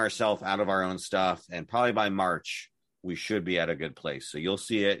digging ourselves out of our own stuff, and probably by March we should be at a good place. So you'll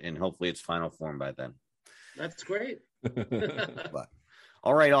see it, and hopefully it's final form by then. That's great. But,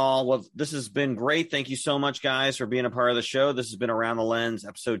 all right, all. Well, this has been great. Thank you so much, guys, for being a part of the show. This has been Around the Lens,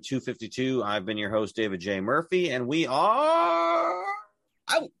 episode 252. I've been your host, David J. Murphy, and we are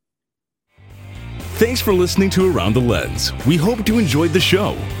out. Thanks for listening to Around the Lens. We hope you enjoyed the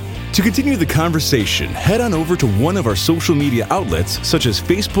show. To continue the conversation, head on over to one of our social media outlets such as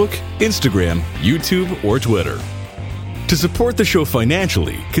Facebook, Instagram, YouTube, or Twitter. To support the show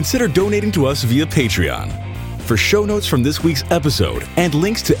financially, consider donating to us via Patreon. For show notes from this week's episode and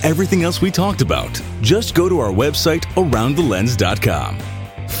links to everything else we talked about, just go to our website, aroundthelens.com.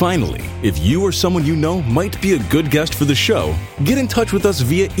 Finally, if you or someone you know might be a good guest for the show, get in touch with us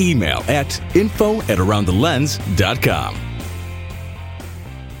via email at info@aroundthelens.com.